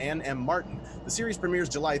books from Anne M. Martin. The series premieres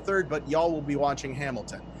July 3rd, but y'all will be watching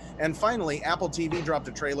Hamilton. And finally, Apple TV dropped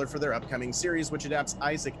a trailer for their upcoming series, which adapts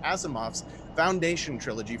Isaac Asimov's Foundation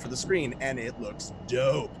trilogy for the screen, and it looks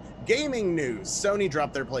dope. Gaming news. Sony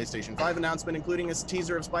dropped their PlayStation 5 announcement, including a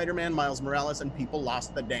teaser of Spider-Man, Miles Morales, and people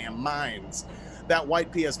lost the damn minds. That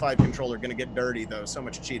white PS5 controller gonna get dirty, though. So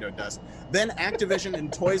much Cheeto dust. Then Activision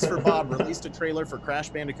and Toys for Bob released a trailer for Crash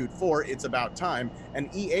Bandicoot 4, It's About Time,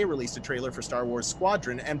 and EA released a trailer for Star Wars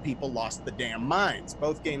Squadron, and people lost the damn minds.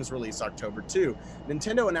 Both games release October 2.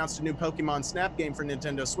 Nintendo announced a new Pokemon Snap game for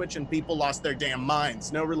Nintendo Switch, and people lost their damn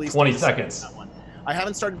minds. No release 20 seconds. That one. I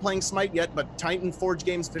haven't started playing Smite yet, but Titan Forge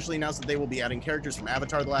Games officially announced that they will be adding characters from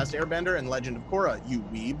Avatar: The Last Airbender and Legend of Korra, you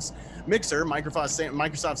weebs. Mixer,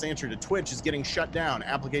 Microsoft's answer to Twitch, is getting shut down.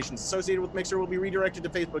 Applications associated with Mixer will be redirected to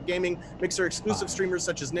Facebook Gaming. Mixer exclusive streamers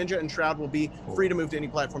such as Ninja and Shroud will be free to move to any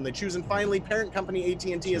platform they choose. And finally, parent company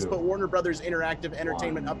AT&T has put Warner Brothers Interactive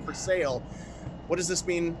Entertainment up for sale. What does this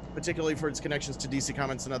mean, particularly for its connections to DC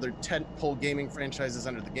Comics and other tentpole gaming franchises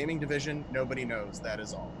under the gaming division? Nobody knows. That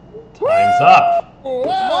is all. Time's up.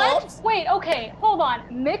 What? Wait, okay, hold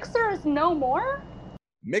on. Mixer is no more?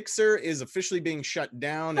 Mixer is officially being shut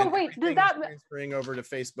down, So and wait, everything is transferring over to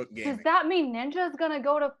Facebook Gaming. Does that mean Ninja is gonna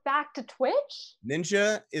go back to Twitch?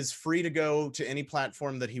 Ninja is free to go to any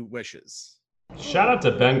platform that he wishes. Shout out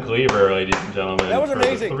to Ben Kliewer, ladies and gentlemen. That was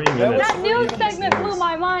amazing. That news segment blew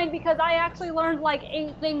my mind because I actually learned like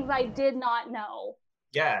 8 things I did not know.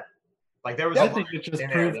 Yeah. Like there was I a think it just in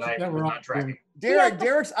there proved that I that was we're not on tracking.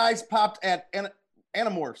 Derek's eyes popped at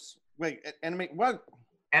Animorphs. Wait, what?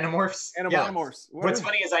 Animorphs. Yeah. Animorphs. What's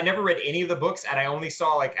funny is I never read any of the books, and I only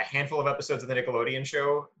saw like a handful of episodes of the Nickelodeon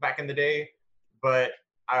show back in the day. But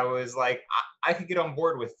I was like, I could get on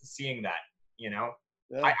board with seeing that, you know?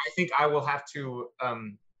 Yeah. I think I will have to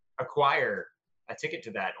acquire a ticket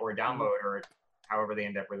to that or download or however they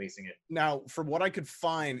end up releasing it. Now, from what I could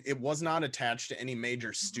find, it was not attached to any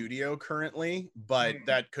major studio currently, but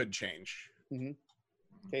that could change. Mm-hmm.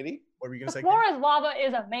 Katie? What were you going to say? Floor is Lava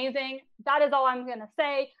is amazing. That is all I'm going to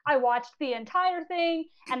say. I watched the entire thing,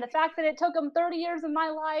 and the fact that it took them 30 years of my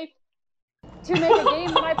life, to make a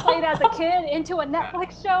game that I played as a kid into a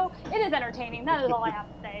Netflix show. It is entertaining. That is all I have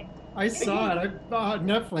to say. I saw it. I saw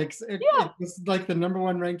Netflix. It was like the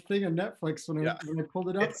 #1 ranked thing on Netflix when I pulled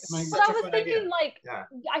it up. It's And But I was thinking, like,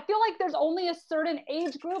 I feel like there's only a certain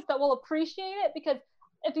age group that will appreciate it, because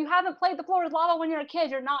if you haven't played The Floor is Lava when you're a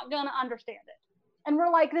kid, you're not gonna understand it. And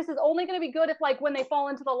we're like, this is only gonna be good if, like, when they fall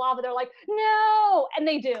into the lava, they're like, no, and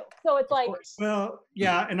they do. So it's like, well,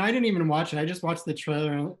 yeah, and I didn't even watch it. I just watched the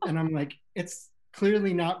trailer, and I'm like, it's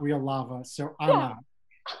clearly not real lava, so I'm out.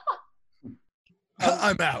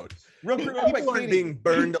 I'm out. Real quick, People are being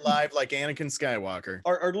burned alive like Anakin Skywalker.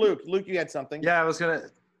 Or Luke, you had something. Yeah, I was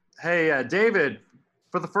gonna. Hey, David.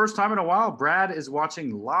 For the first time in a while, Brad is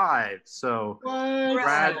watching live. So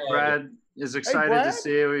Brad is excited to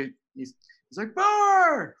see you. He's like,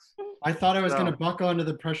 Booher! I thought I was going to buckle under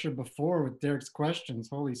the pressure before with Derek's questions.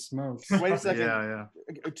 Holy smokes. Wait a second. Yeah.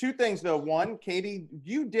 Two things though. One, Katie,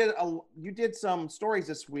 you did some stories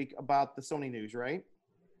this week about the Sony news, right?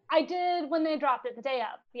 I did when they dropped it the day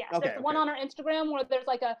of. Yeah. There's one on our Instagram where there's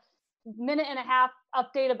like a 1.5-minute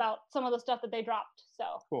update about some of the stuff that they dropped. So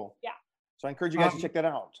cool. Yeah. So I encourage you guys to check that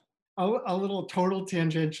out. A little total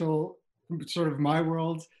tangential, sort of my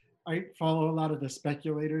world. I follow a lot of the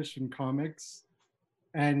speculators from comics.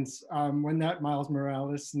 And when that Miles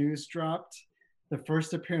Morales news dropped, the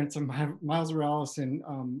first appearance of Miles Morales in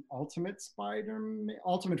Ultimate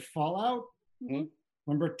Fallout,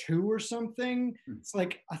 #2 or something, it's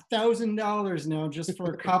like $1,000 now just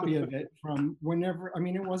for a copy of it from whenever. I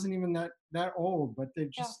mean, it wasn't even that old, but they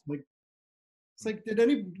just like, it's like,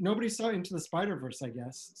 nobody saw Into the Spider-Verse, I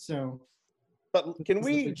guess. So, but can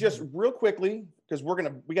we just real quickly, because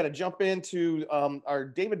we got to jump into our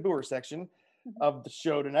David Booher section of the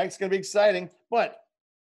show tonight. It's gonna be exciting. But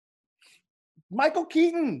Michael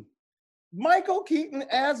Keaton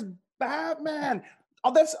as Batman.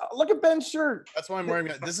 Oh, look at Ben's shirt. That's why I'm wearing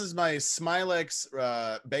it. This is my Smilex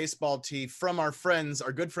baseball tee from our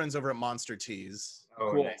good friends over at Monster Tees.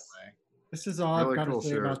 Oh, cool. Nice. This is all I've got to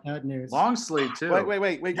say about that news. Long sleeve too.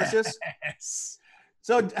 Wait. What's this? Yes.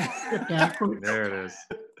 So there it is.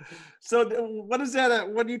 So what is that?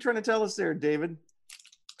 What are you trying to tell us there, David?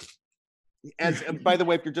 As by the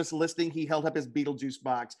way, if you're just listening, he held up his Beetlejuice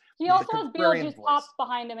box. He also has Beetlejuice pops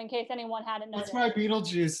behind him in case anyone hadn't noticed. That's my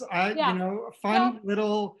Beetlejuice. A fun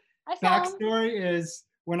little backstory is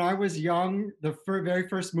when I was young, the very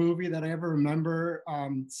first movie that I ever remember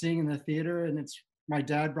seeing in the theater, and my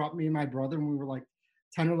dad brought me and my brother when we were like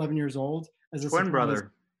 10 or 11 years old. As a twin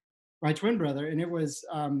brother. My twin brother, and it was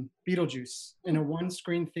Beetlejuice in a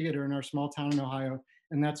one-screen theater in our small town in Ohio,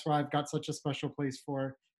 and that's why I've got such a special place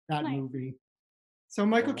for that movie. So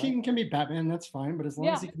Michael Keaton can be Batman, that's fine, but as long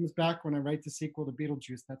as he comes back when I write the sequel to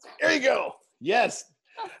Beetlejuice, that's fine. There you go. Yes.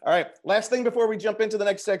 All right. Last thing before we jump into the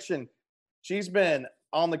next section. Cheeseman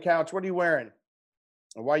on the couch. What are you wearing?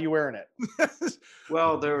 And why are you wearing it?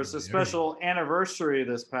 Well, there was a special anniversary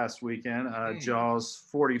this past weekend. Jaws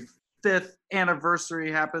 45th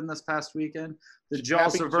anniversary happened this past weekend. The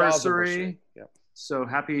Jaws anniversary. Yep. So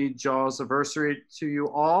happy Jaws anniversary to you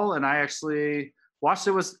all. And I actually watched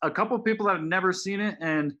it with a couple of people that have never seen it.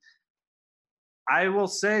 And I will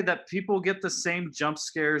say that people get the same jump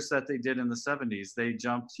scares that they did in the 70s. They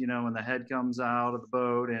jumped, when the head comes out of the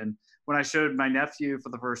boat. And when I showed my nephew for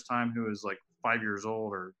the first time, who was like 5 years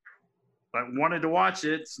old, but wanted to watch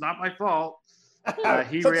it, it's not my fault.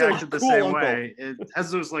 He reacted the same way. It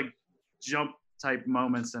has those like jump type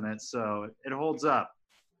moments in it. So it holds up.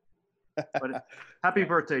 But happy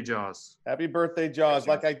birthday, Jaws. Happy birthday, Jaws.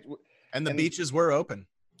 And the beaches were open.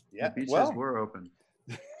 Yeah, the beaches were open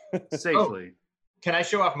safely. Can I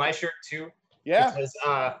show off my shirt too? Yeah. Because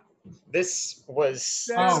this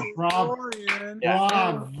was bravo.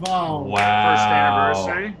 Wow. First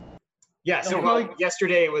anniversary. Yeah, so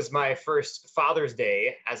yesterday was my first Father's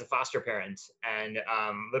Day as a foster parent, and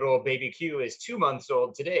little baby Q is 2 months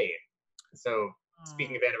old today. So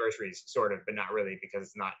speaking of anniversaries, sort of, but not really because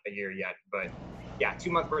it's not a year yet. But yeah,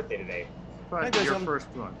 2-month birthday today. But your first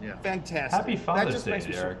one, yeah. Fantastic. Happy Father's Day,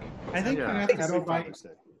 Derek. I think we have to go by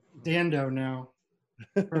Dando now.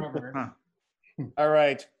 Forever. All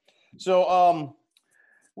right. So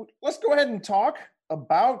let's go ahead and talk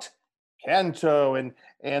about Canto and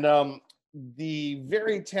the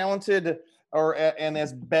very talented, and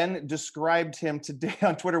as Ben described him today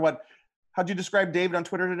on Twitter, how'd you describe David on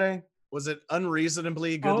Twitter today? Was it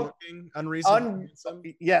unreasonably good looking? Unreasonably handsome?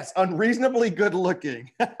 Yes, unreasonably good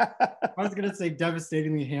looking. I was gonna say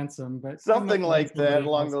devastatingly handsome, but something like that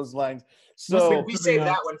along those lines. So we saved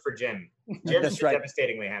that one for Jim. Jim's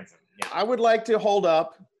devastatingly handsome. Yeah. I would like to hold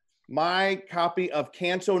up my copy of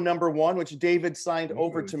Canto #1, which David signed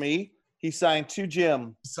over to me. He signed to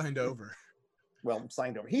Jim. Signed over. Well,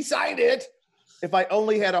 signed over. He signed it. If I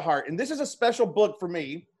Only Had a Heart. And this is a special book for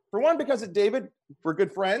me. For one, because of David, we're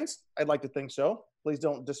good friends. I'd like to think so. Please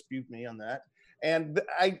don't dispute me on that. And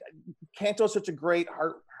Canto is such a great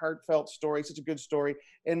heartfelt story, such a good story.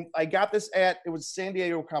 And I got this it was San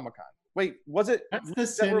Diego Comic-Con. Wait, was it? That's the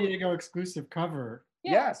San Diego exclusive cover.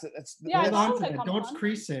 Yeah. Yes. Hold on to that. Don't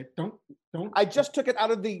crease it. Don't. I just took it out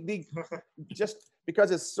of the just because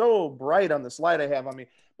it's so bright on the slide I have on me.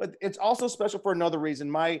 But it's also special for another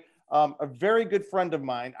reason. A very good friend of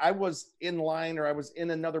mine, I was in line or I was in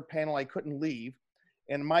another panel I couldn't leave.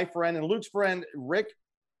 And my friend and Luke's friend, Rick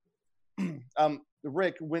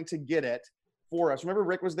went to get it for us. Remember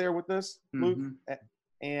Rick was there with us, Luke?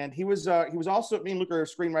 And he was also, me and Luke are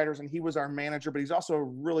screenwriters, and he was our manager, but he's also a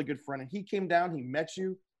really good friend. And he came down, he met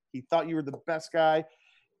you, he thought you were the best guy.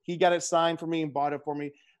 He got it signed for me and bought it for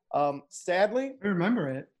me. Sadly, I remember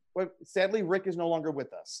it. But sadly, Rick is no longer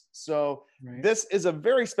with us. So This is a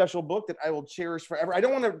very special book that I will cherish forever. I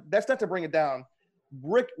don't want to, that's not to bring it down.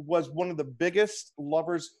 Rick was one of the biggest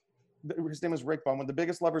lovers. His name is Rick Baum, one of the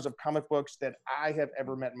biggest lovers of comic books that I have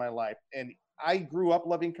ever met in my life. And I grew up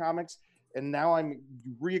loving comics, and now I'm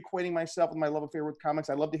reacquainting myself with my love affair with comics.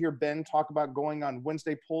 I love to hear Ben talk about going on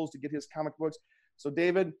Wednesday pulls to get his comic books. So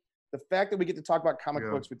David, the fact that we get to talk about comic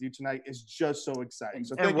books with you tonight is just so exciting.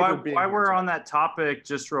 So thank you for being here. While we're on that topic,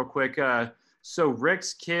 just real quick, so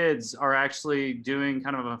Rick's kids are actually doing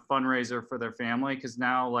kind of a fundraiser for their family, because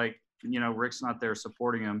now, Rick's not there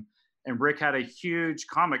supporting him. And Rick had a huge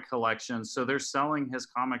comic collection, so they're selling his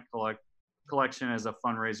comic collection as a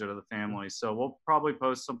fundraiser to the family. So we'll probably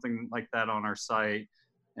post something like that on our site.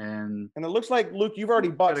 And it looks like, Luke, you've already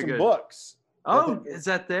bought some books. Oh, is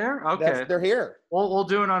that there? Okay. They're here. We'll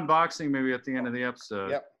do an unboxing maybe at the end of the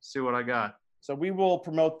episode. Yep. See what I got. So we will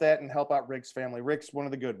promote that and help out Rick's family. Rick's one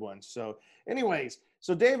of the good ones. So anyways,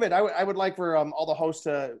 so David, I would like for all the hosts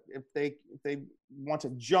to, if they want to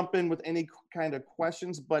jump in with any kind of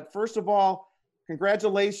questions. But first of all,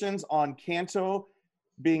 congratulations on Canto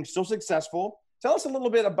being so successful. Tell us a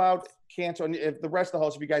little bit about Canto, and if the rest of the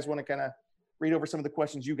hosts, if you guys want to kind of read over some of the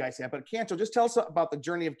questions you guys have. But Canto, just tell us about the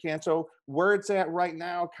journey of Canto, where it's at right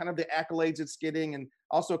now, kind of the accolades it's getting, and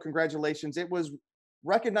also congratulations. It was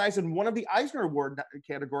recognized in one of the Eisner Award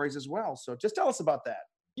categories as well. So just tell us about that.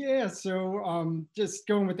 Yeah, so just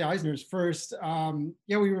going with the Eisners first,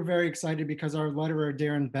 we were very excited because our letterer,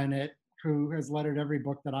 Darren Bennett, who has lettered every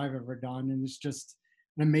book that I've ever done, and is just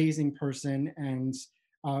an amazing person and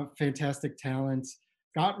fantastic talent,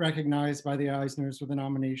 got recognized by the Eisners with a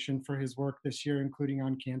nomination for his work this year, including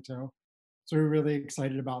on Canto. So we're really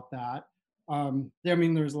excited about that.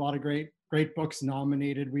 There's a lot of great books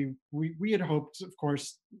nominated. We had hoped, of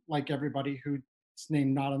course, like everybody who's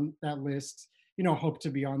named not on that list, hope to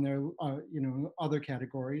be on there, other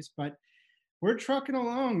categories. But we're trucking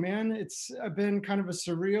along, man. It's been kind of a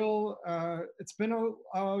surreal. It's been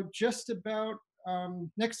just about.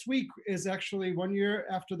 Next week is actually 1 year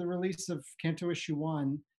after the release of Canto issue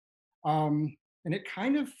 1. And it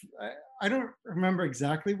kind of, I don't remember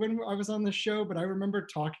exactly when I was on the show, but I remember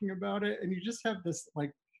talking about it. And you just have this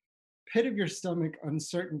pit of your stomach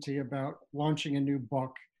uncertainty about launching a new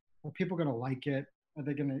book. Are people going to like it? Are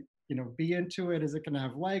they going to, be into it? Is it going to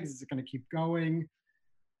have legs? Is it going to keep going?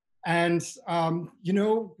 And,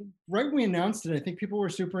 right when we announced it, I think people were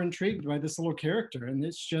super intrigued by this little character. And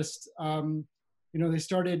it's just, they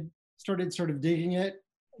started sort of digging it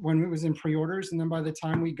when it was in pre-orders. And then by the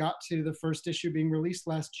time we got to the first issue being released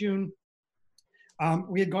last June,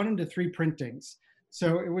 we had gone into 3 printings.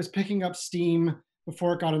 So it was picking up steam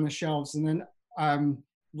before it got on the shelves. And then I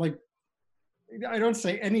don't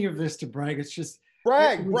say any of this to brag. It's just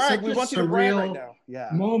brag. We want you to brag right now. Yeah.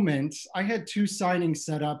 Moment. I had 2 signings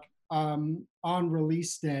set up on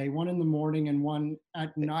release day, one in the morning and one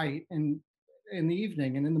at night. And in the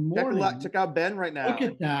evening, and in the morning. Check out Ben right now. Look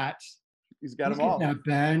at that. He's got them all. Look at that,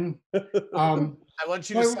 Ben. I want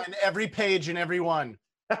you to sign every page and every one.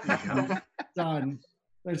 Done.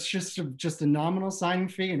 It's just a nominal signing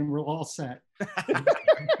fee, and we're all set.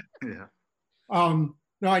 Yeah.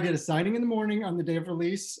 No, I did a signing in the morning on the day of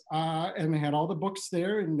release, and they had all the books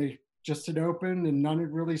there, and they just had opened, and none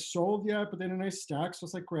had really sold yet, but they had a nice stack, so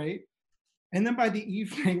it's great. And then by the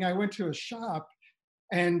evening, I went to a shop,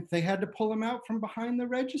 and they had to pull them out from behind the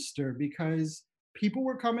register because people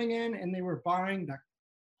were coming in and they were buying the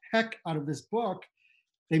heck out of this book.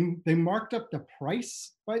 They marked up the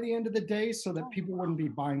price by the end of the day so that people wouldn't be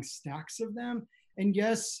buying stacks of them. And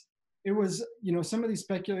yes, it was, some of these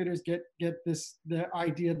speculators get the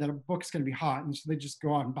idea that a book's going to be hot, and so they just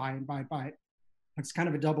go out and buy it. It's kind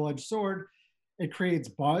of a double-edged sword. it creates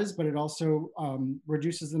buzz, but it also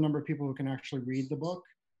reduces the number of people who can actually read the book.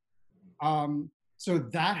 So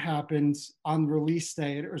that happened on release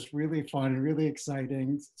day. It was really fun, really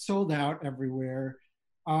exciting, sold out everywhere.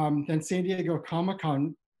 Then San Diego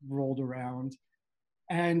Comic-Con rolled around,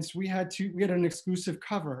 and we had an exclusive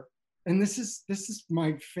cover. And this is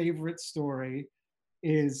my favorite story,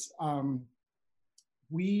 is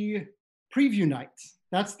we preview night.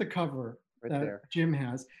 That's the cover Right that there. Jim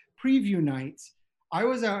has. Preview night. I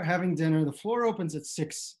was out having dinner. The floor opens at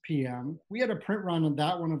 6 p.m. We had a print run on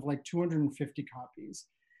that one of like 250 copies.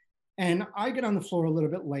 And I get on the floor a little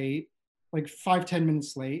bit late, like 5-10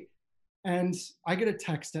 minutes late. And I get a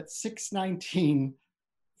text at 6:19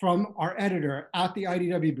 from our editor at the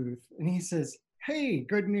IDW booth. And he says, "Hey,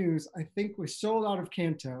 good news. I think we sold out of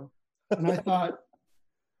Canto." And I thought,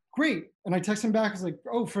 great. And I text him back. I was like,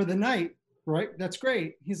 "Oh, for the night, right? That's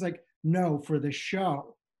great." He's like, "No, for the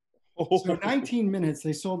show." So 19 minutes,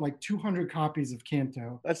 they sold like 200 copies of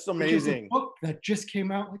Canto. That's Which is a amazing. book that just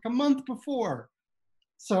came out like a month before.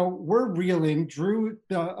 So we're reeling. Drew,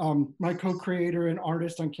 my co-creator and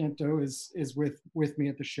artist on Canto, is with me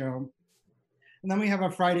at the show. And then we have a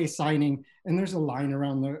Friday signing, and there's a line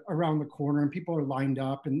around the corner, and people are lined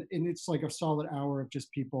up, and it's like a solid hour of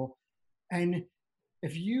just people. And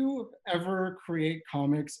if you ever create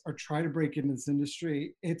comics or try to break into this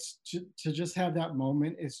industry, it's to just have that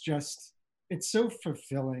moment is just, it's so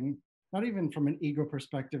fulfilling. Not even from an ego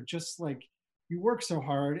perspective, just like you work so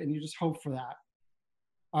hard and you just hope for that.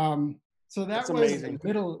 So that That's was amazing.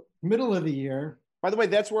 the middle of the year. By the way,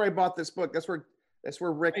 that's where I bought this book. That's where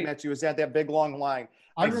Rick Right. met you, is at that big long line.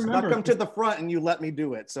 I snuck remember. him to the front and you let me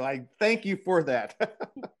do it. So I thank you for that.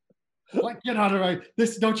 Like, get out of my,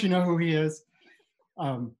 this, don't you know who he is?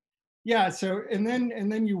 Yeah, so and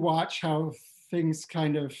then you watch how things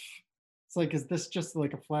kind of, it's like, is this just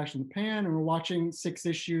like a flash in the pan? And we're watching 6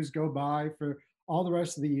 issues go by for all the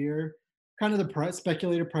rest of the year. Kind of the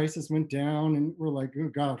speculated prices went down, and we're like, oh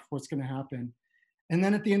God, what's going to happen? And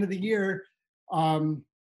then at the end of the year,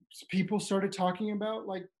 people started talking about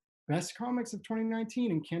like best comics of 2019,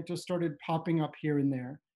 and Canto started popping up here and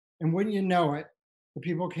there. And wouldn't you know it, the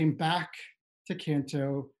people came back to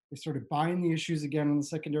Canto. They started buying the issues again on the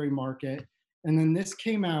secondary market. And then this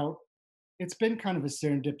came out. It's been kind of a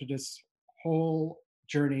serendipitous whole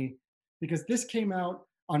journey, because this came out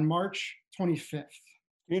on March 25th.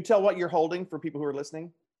 Can you tell what you're holding for people who are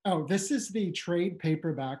listening? Oh, this is the trade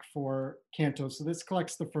paperback for Canto. So this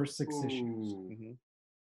collects the first 6 issues. Mm-hmm.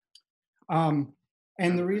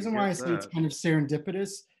 And the reason why I Get say it's that. kind of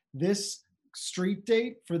serendipitous, this street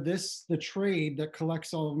date for the trade that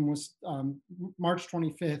collects all of them was March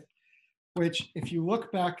 25th, which if you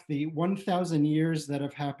look back the 1,000 years that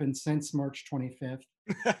have happened since March 25th,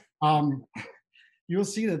 you'll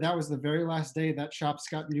see that was the very last day that shops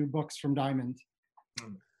got new books from Diamond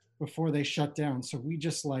before they shut down. So we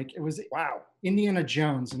just like, it was Wow. Indiana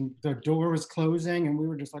Jones, and the door was closing and we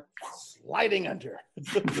were just like Sliding under.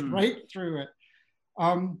 right through it.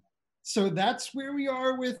 So that's where we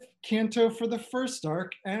are with Canto for the first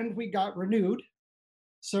arc, and we got renewed.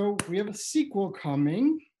 So we have a sequel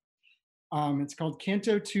coming. It's called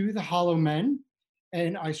Canto 2, The Hollow Men.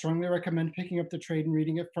 And I strongly recommend picking up the trade and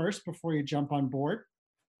reading it first before you jump on board.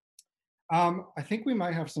 I think we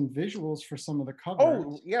might have some visuals for some of the covers.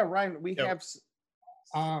 Oh, yeah, Ryan, we have.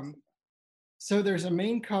 So there's a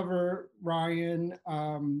main cover, Ryan,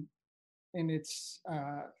 and it's,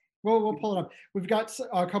 we'll pull it up. We've got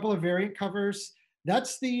a couple of variant covers.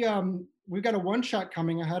 That's the, we've got a one-shot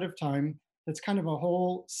coming ahead of time. That's kind of a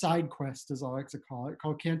whole side quest, as I like to call it,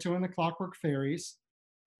 called Canto and the Clockwork Fairies.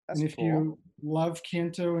 That's and if cool. you love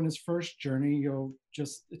Canto and his first journey,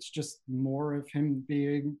 it's just more of him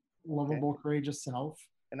being lovable, courageous self.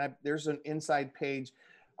 And there's an inside page.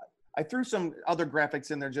 I threw some other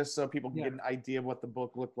graphics in there just so people can get an idea of what the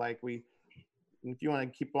book looked like. If you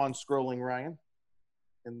want to keep on scrolling, Ryan.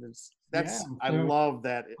 And I love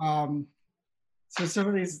that. So some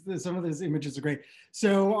of these images are great.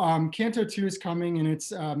 So Canto 2 is coming, and it's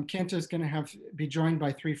Canto is going to be joined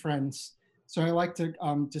by 3 friends. So I like to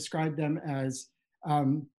describe them as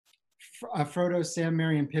Frodo, Sam,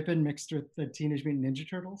 Merry, and Pippin mixed with the Teenage Mutant Ninja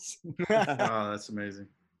Turtles. Oh, that's amazing.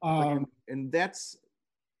 And that's,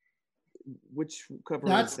 which cover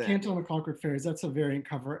that's is that? Canto and the Clockwork Fairies. That's a variant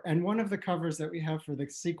cover. And one of the covers that we have for the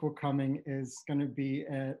sequel coming is going to be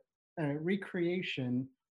a recreation,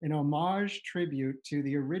 an homage tribute to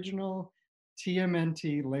the original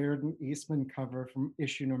TMNT Laird and Eastman cover from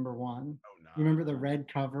issue number 1. Oh, no. You remember the red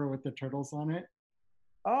cover with the turtles on it?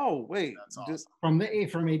 Oh, wait. That's awesome.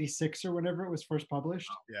 From 86 or whenever it was first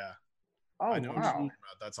published. Yeah. Oh, I know what you're wow. talking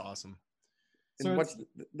about. That's awesome. So what's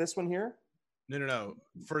this one here? No.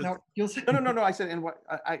 For no, you'll see. No. I said, and what?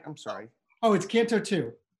 I'm sorry. Oh, it's Canto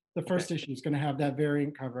 2. The first issue is going to have that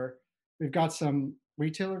variant cover. We've got some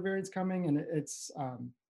retailer variants coming, and it's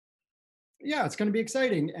it's going to be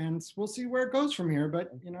exciting, and we'll see where it goes from here.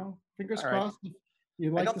 But fingers crossed.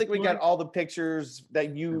 I don't think we got all the pictures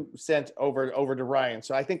that you sent over to Ryan,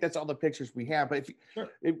 so I think that's all the pictures we have. But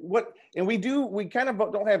we kind of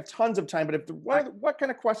don't have tons of time. But what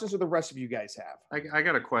kind of questions do the rest of you guys have? I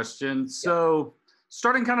got a question. So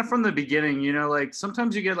starting kind of from the beginning, like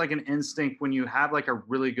sometimes you get like an instinct when you have like a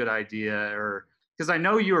really good idea, or because I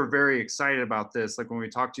know you were very excited about this. Like when we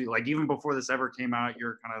talked to you, like even before this ever came out,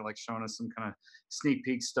 you're kind of like showing us some kind of sneak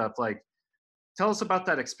peek stuff. Like, tell us about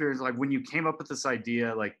that experience. Like when you came up with this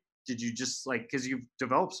idea, like, did you just like, because you've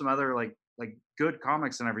developed some other like good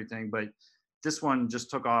comics and everything, but this one just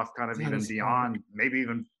took off kind of even beyond maybe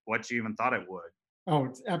even what you even thought it would. Oh,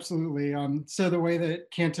 it's absolutely. So the way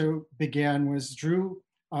that Canto began was Drew,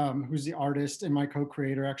 who's the artist and my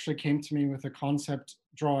co-creator, actually came to me with a concept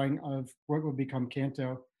drawing of what would become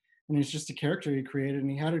Canto. And it's just a character he created.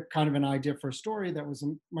 And he had a kind of an idea for a story that was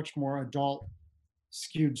a much more adult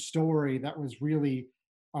skewed story that was really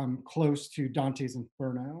close to Dante's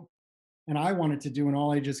Inferno. And I wanted to do an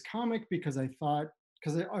all ages comic because I thought,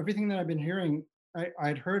 because everything that I've been hearing,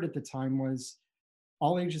 I'd heard at the time was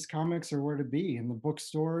all ages comics are where to be in the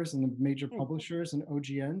bookstores and the major publishers and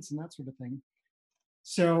OGNs and that sort of thing.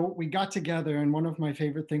 So we got together, and one of my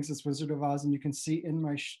favorite things is Wizard of Oz, and you can see in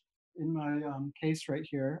my case right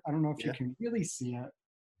here. I don't know if you can really see it.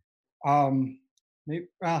 Maybe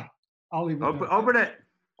I'll leave it. Open it.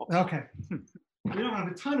 Okay. We don't have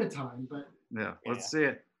a ton of time, but let's see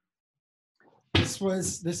it.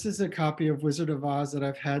 This is a copy of Wizard of Oz that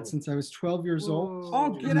I've had since I was 12 years old. Oh,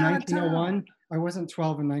 get out of town. I wasn't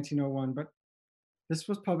 12 in 1901, but this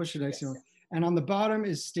was published at Eisners. And on the bottom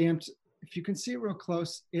is stamped, if you can see it real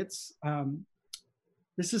close, it's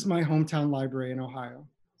this is my hometown library in Ohio.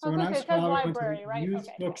 So when I was 12, I went to a used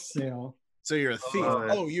book sale. So you're a thief.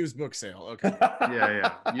 Used book sale. Okay.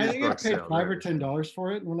 Yeah. I think I paid $5 or $10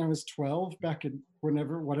 for it when I was 12 back in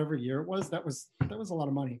whatever year it was. That was a lot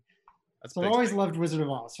of money. So I always loved Wizard of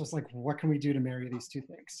Oz. So it's like, what can we do to marry these two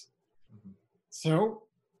things? So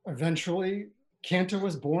eventually Canto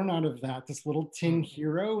was born out of that, this little tin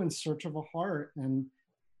hero in search of a heart. And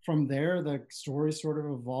from there, the story sort of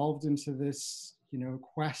evolved into this,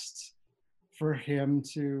 quest for him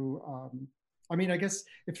to, I guess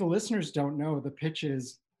if the listeners don't know, the pitch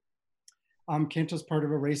is Canto's part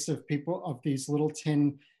of a race of people, of these little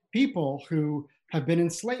tin people who have been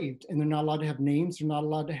enslaved, and they're not allowed to have names, they're not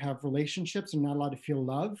allowed to have relationships, they're not allowed to feel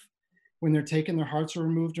love. When they're taken, their hearts are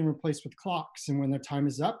removed and replaced with clocks. And when their time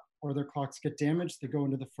is up or their clocks get damaged, they go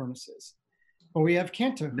into the furnaces. But we have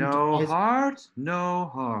Canto. No heart,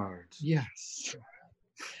 no heart. Yes.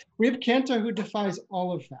 We have Canto who defies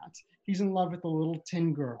all of that. He's in love with a little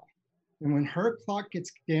tin girl. And when her clock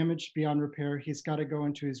gets damaged beyond repair, he's got to go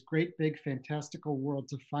into his great, big, fantastical world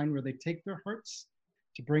to find where they take their hearts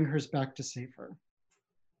to bring hers back to save her.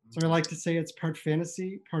 So I like to say it's part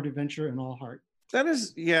fantasy, part adventure, and all heart. That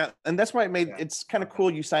is, and that's why it's kind of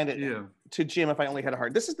cool you signed it to Jim, If I Only Had a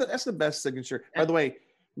Heart. That's the best signature. By the way,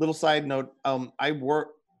 little side note,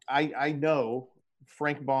 I know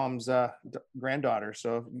Frank Baum's granddaughter,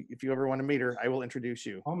 so if you ever want to meet her, I will introduce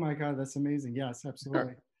you. Oh my God, that's amazing. Yes,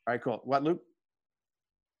 absolutely. All right, cool. What, Luke?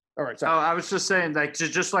 All right, sorry. Oh, I was just saying, like, to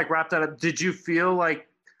just like wrap that up, did you feel like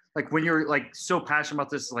when you're like so passionate about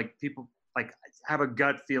this, like people like have a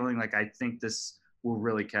gut feeling like, I think this will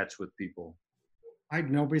really catch with people?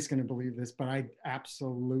 Nobody's going to believe this, but I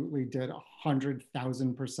absolutely did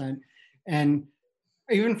 100,000%. And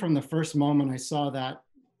even from the first moment I saw that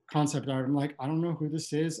concept art, I'm like, I don't know who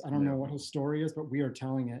this is. I don't know what his story is, but we are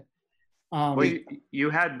telling it. Well, you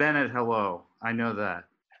had Ben at hello. I know that.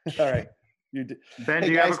 All right. You did. Ben,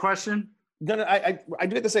 do you have a question? No, I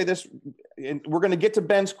do have to say this, and we're going to get to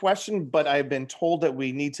Ben's question, but I've been told that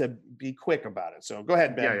we need to be quick about it. So go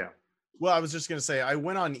ahead, Ben. Yeah. Well, I was just going to say, I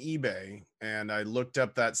went on eBay and I looked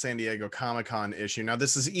up that San Diego Comic-Con issue. Now,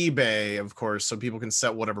 this is eBay, of course, so people can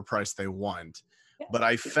set whatever price they want. But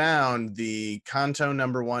I found the Canto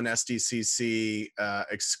 #1 SDCC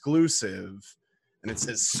exclusive, and it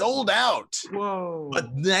says sold out. Whoa.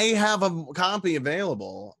 But they have a copy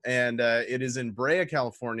available, and it is in Brea,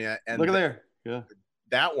 California. And look at there. Yeah.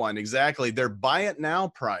 That one, exactly. Their buy it now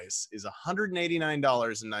price is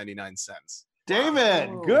 $189.99.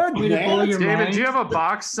 David, good man. David, do you have a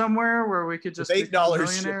box somewhere where we could just $8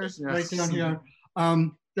 millionaires? Right down here.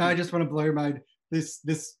 I just want to blow your mind. This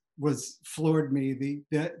was floored me.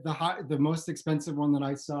 The most expensive one that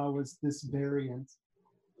I saw was this variant.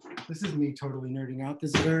 This is me totally nerding out.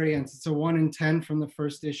 This variant, it's a 1 in 10 from the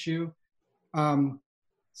first issue.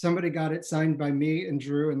 Somebody got it signed by me and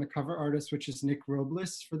Drew, and the cover artist, which is Nick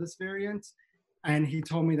Robles, for this variant. And he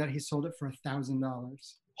told me that he sold it for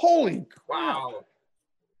 $1,000. Holy Wow.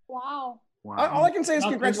 Wow. All I can say is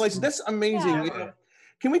Not congratulations. this That's amazing. Yeah.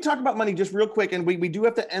 Can we talk about money just real quick? And we do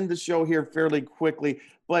have to end the show here fairly quickly.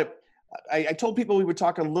 But I told people we would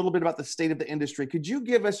talk a little bit about the state of the industry. Could you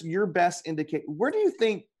give us your best indicate? Where do you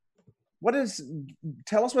think?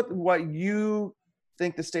 Tell us what you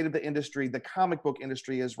think the state of the industry, the comic book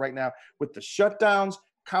industry, is right now with the shutdowns,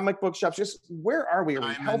 comic book shops. Just where are we? Are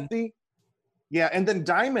we healthy? Yeah, and then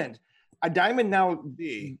Diamond. Diamond now.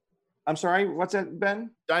 I'm sorry, what's that, Ben?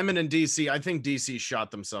 Diamond and DC. I think DC shot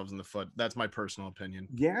themselves in the foot. That's my personal opinion.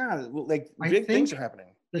 Yeah, like I big things think are happening.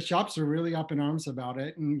 The shops are really up in arms about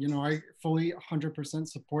it. And, you know, I fully 100%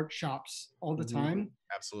 support shops all the time.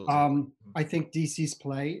 Absolutely. I think DC's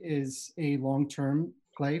play is a long-term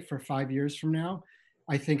play for 5 years from now.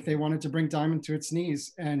 I think they wanted to bring Diamond to its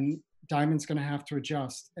knees, and Diamond's going to have to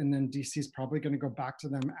adjust. And then DC's probably going to go back to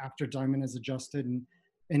them after Diamond has adjusted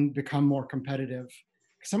and become more competitive.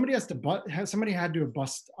 Somebody had to have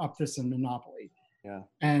bust up this in monopoly. Yeah.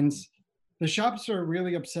 And the shops are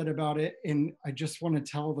really upset about it. And I just want to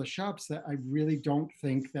tell the shops that I really don't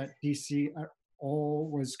think that DC at all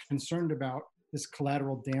was concerned about this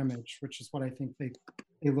collateral damage, which is what I think they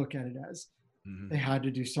look at it as. They had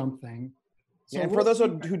to do something. So and for those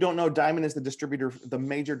who don't know, Diamond is the distributor, the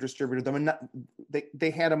major distributor.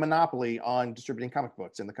 They had a monopoly on distributing comic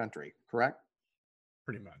books in the country, correct?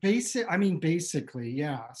 Pretty much. Basically,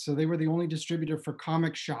 yeah. So they were the only distributor for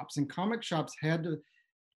comic shops, and comic shops had to,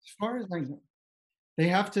 as far as I know, they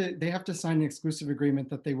have to sign an exclusive agreement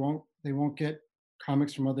that they won't get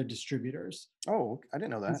comics from other distributors. Oh, I didn't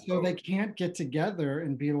know that. And so they can't get together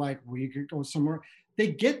and be like, we could go somewhere. They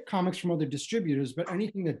get comics from other distributors, but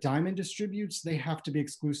anything that Diamond distributes, they have to be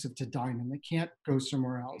exclusive to Diamond. They can't go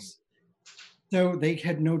somewhere else. So they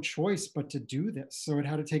had no choice but to do this. So it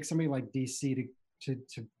had to take somebody like DC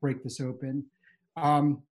to break this open.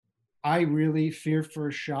 I really fear for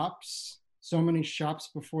shops. So many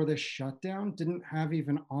shops before this shutdown didn't have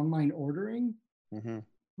even online ordering,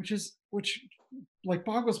 which like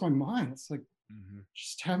boggles my mind. It's like,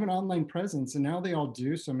 just have an online presence, and now they all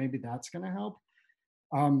do. So maybe that's going to help.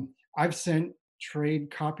 I've sent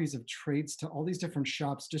copies of trades to all these different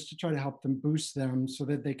shops just to try to help them boost them so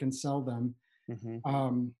that they can sell them.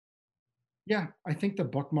 Yeah, I think the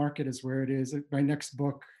book market is where it is. My next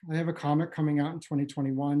book, I have a comic coming out in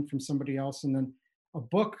 2021 from somebody else, and then a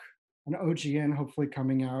book, an OGN, hopefully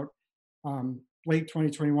coming out late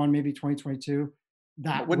 2021, maybe 2022.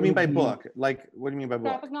 What do you mean by book? Like, what do you mean by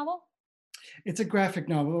book? Graphic novel? It's a graphic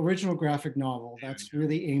novel, original graphic novel that's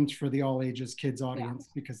really aimed for the all ages kids audience,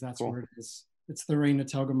 because that's where it is. It's the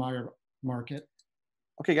Raina Telgemeier market.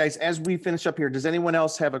 Okay, guys, as we finish up here, does anyone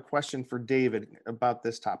else have a question for David about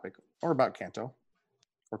this topic or about Canto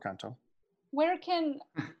or Canto? Where can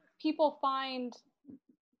people find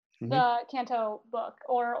the Canto book,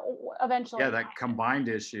 or eventually? Yeah, that combined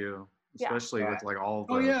issue, especially with like all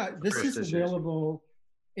the. Oh yeah, this is issues. available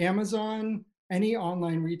Amazon, any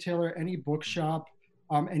online retailer, any bookshop,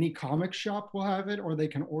 any comic shop will have it, or they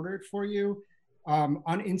can order it for you. On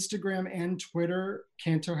Instagram and Twitter,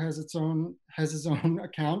 Canto has his own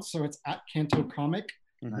account, so it's at Canto Comic.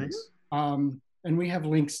 Nice. And we have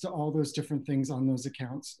links to all those different things on those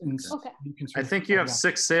accounts. And Okay. you can I think you have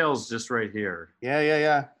 6 sales just right here. Yeah.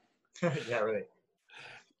 Yeah, really.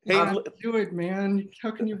 Hey, do it, man. How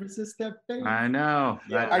can you resist that thing? I know.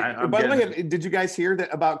 Yeah. By the way, did you guys hear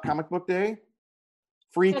that about Comic Book Day?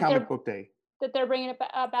 Free Comic Book Day. That they're bringing it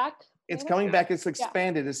back? It's coming back. It's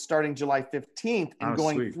expanded. It's starting July 15th and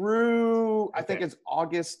going through, I think it's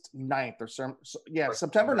August 9th or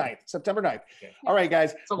September 9th. September 9th. Okay. All right,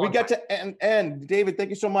 guys. We got to end. David, thank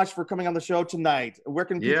you so much for coming on the show tonight. Where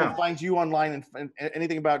can people find you online and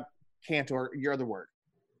anything about Canto or your other work?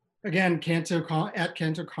 Again, at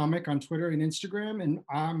Canto Comic on Twitter and Instagram. And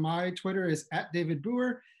my Twitter is at David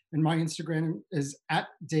Booher. And my Instagram is at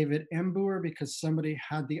David M. Booher, because somebody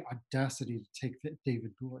had the audacity to take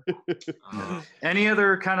David Booher. Any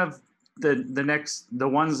other kind of the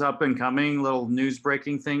ones up and coming little news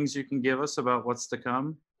breaking things you can give us about what's to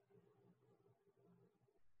come?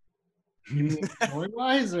 More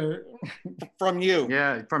wiser. From you.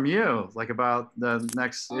 Yeah, from you. Like about the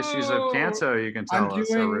next issues of Canto you can tell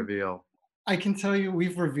us or reveal. I can tell you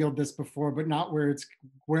we've revealed this before, but not where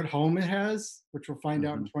at home it has, which we'll find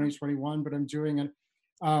out in 2021. But I'm doing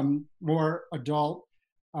a more adult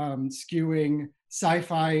skewing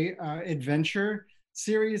sci-fi adventure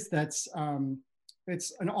series. That's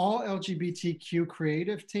it's an all LGBTQ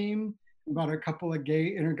creative team about a couple of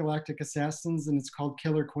gay intergalactic assassins, and it's called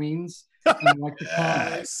Killer Queens. And I like to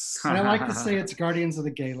call it, and I like to say it's Guardians of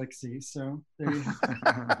the Galaxy. So there you go.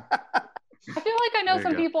 I feel like I know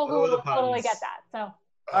some people who will totally get that. So.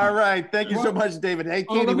 All right, thank you so much, David. Hey,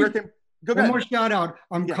 Katie, go one more shout out.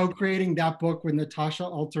 I'm co-creating that book with Natasha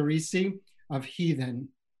Altarisi of Heathen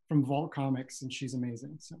from Vault Comics, and she's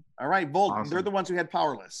amazing. So. All right, Vault, they're the ones who had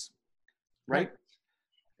Powerless, right?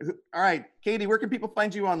 All right, Katie, where can people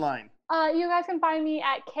find you online? You guys can find me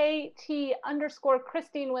at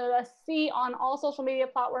KT_Christine with a C on all social media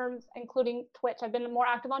platforms, including Twitch. I've been more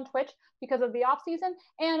active on Twitch because of the off season,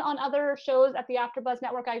 and on other shows at the AfterBuzz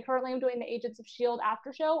Network. I currently am doing the Agents of S.H.I.E.L.D.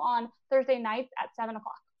 after show on Thursday nights at 7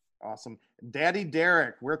 o'clock. Awesome. Daddy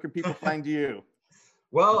Derek, where can people find you?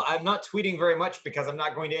 Well, I'm not tweeting very much because I'm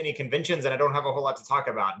not going to any conventions and I don't have a whole lot to talk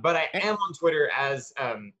about. But I am on Twitter as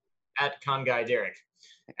at ConGuyDerek.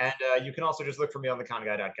 And you can also just look for me on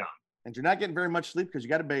theconguy.com. And you're not getting very much sleep because you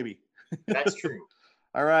got a baby. That's true.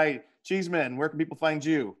 All right. Cheeseman, where can people find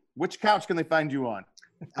you? Which couch can they find you on?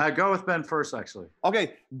 Go with Ben first, actually.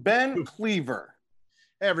 Okay. Ben Kliewer.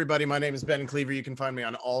 Hey, everybody. My name is Ben Kliewer. You can find me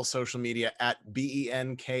on all social media at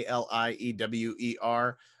BenKliewer.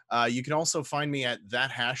 You can also find me at That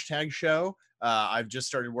Hashtag Show. I've just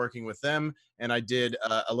started working with them, and I did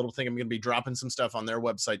a little thing. I'm going to be dropping some stuff on their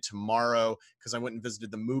website tomorrow because I went and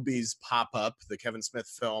visited the Movies pop-up, the Kevin Smith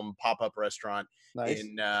film pop-up restaurant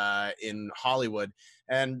in Hollywood.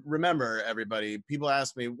 And remember, everybody, people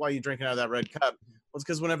ask me, why are you drinking out of that red cup? Well, it's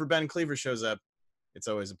because whenever Ben Kliewer shows up, it's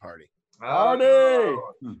always a party. Party!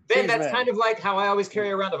 Ben, that's kind of like how I always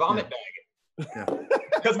carry around a vomit bag.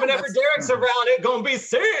 Because whenever Derek's around, it's going to be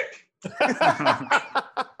sick.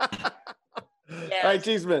 All right,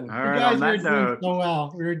 Cheeseman. All right, on that note, so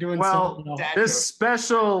well. We were doing so well. This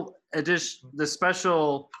special edition, this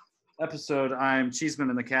special episode, I'm Cheeseman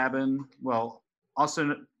in the cabin. Well,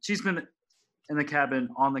 also Cheeseman in the cabin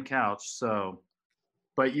on the couch. So,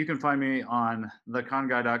 but you can find me on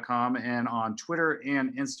theconguy.com and on Twitter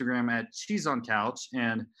and Instagram at CheeseOnCouch.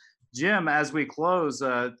 And Jim, as we close,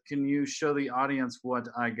 can you show the audience what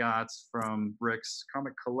I got from Rick's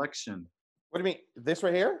comic collection? What do you mean? This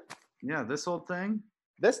right here? Yeah, this old thing.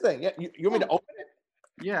 This thing? Yeah, you want me to open it?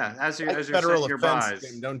 Yeah, as you're federal saying your offense.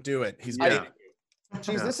 buys. Don't do it. He's Yeah.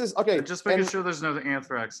 Jeez, this is okay. Just making sure there's no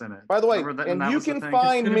anthrax in it. By the way, Remember that- and that you was the can thing?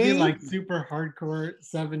 find It's gonna be me. like super hardcore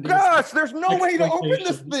 70s. Gosh, there's no way to open this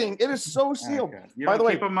exploitation. thing. It is so sealed. Okay. You By don't the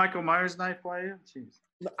way, keep a Michael Myers knife by you? Jeez.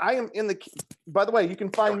 I am in the. By the way, you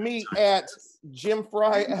can find me at Jim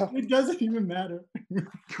Frye. It doesn't even matter. Can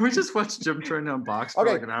we just watch Jim trying to unbox for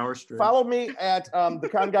Okay, like an hour straight? Follow me at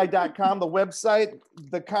theconguy.com, the website,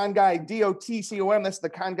 theconguy, DOTCOM. That's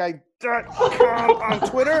theconguy.com on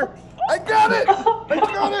Twitter. I got it. I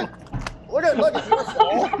got it. Look at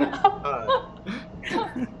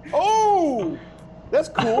oh, that's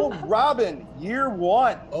cool. Robin, year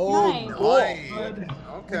one. Oh, Nice. nice.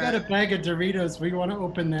 I got a bag of Doritos. We want to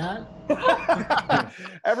open that?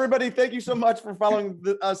 Everybody, thank you so much for following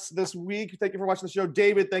us this week. Thank you for watching the show.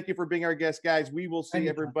 David, thank you for being our guest, guys. We will see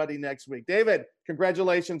everybody next week. David,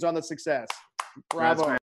 congratulations on the success. Bravo.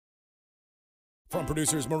 Congrats, From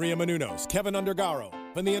producers Maria Menounos, Kevin Undergaro,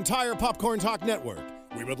 and the entire Popcorn Talk Network,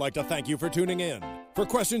 we would like to thank you for tuning in. For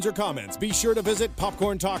questions or comments, be sure to visit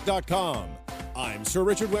popcorntalk.com. I'm Sir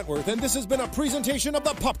Richard Wentworth, and this has been a presentation of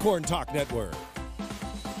the Popcorn Talk Network.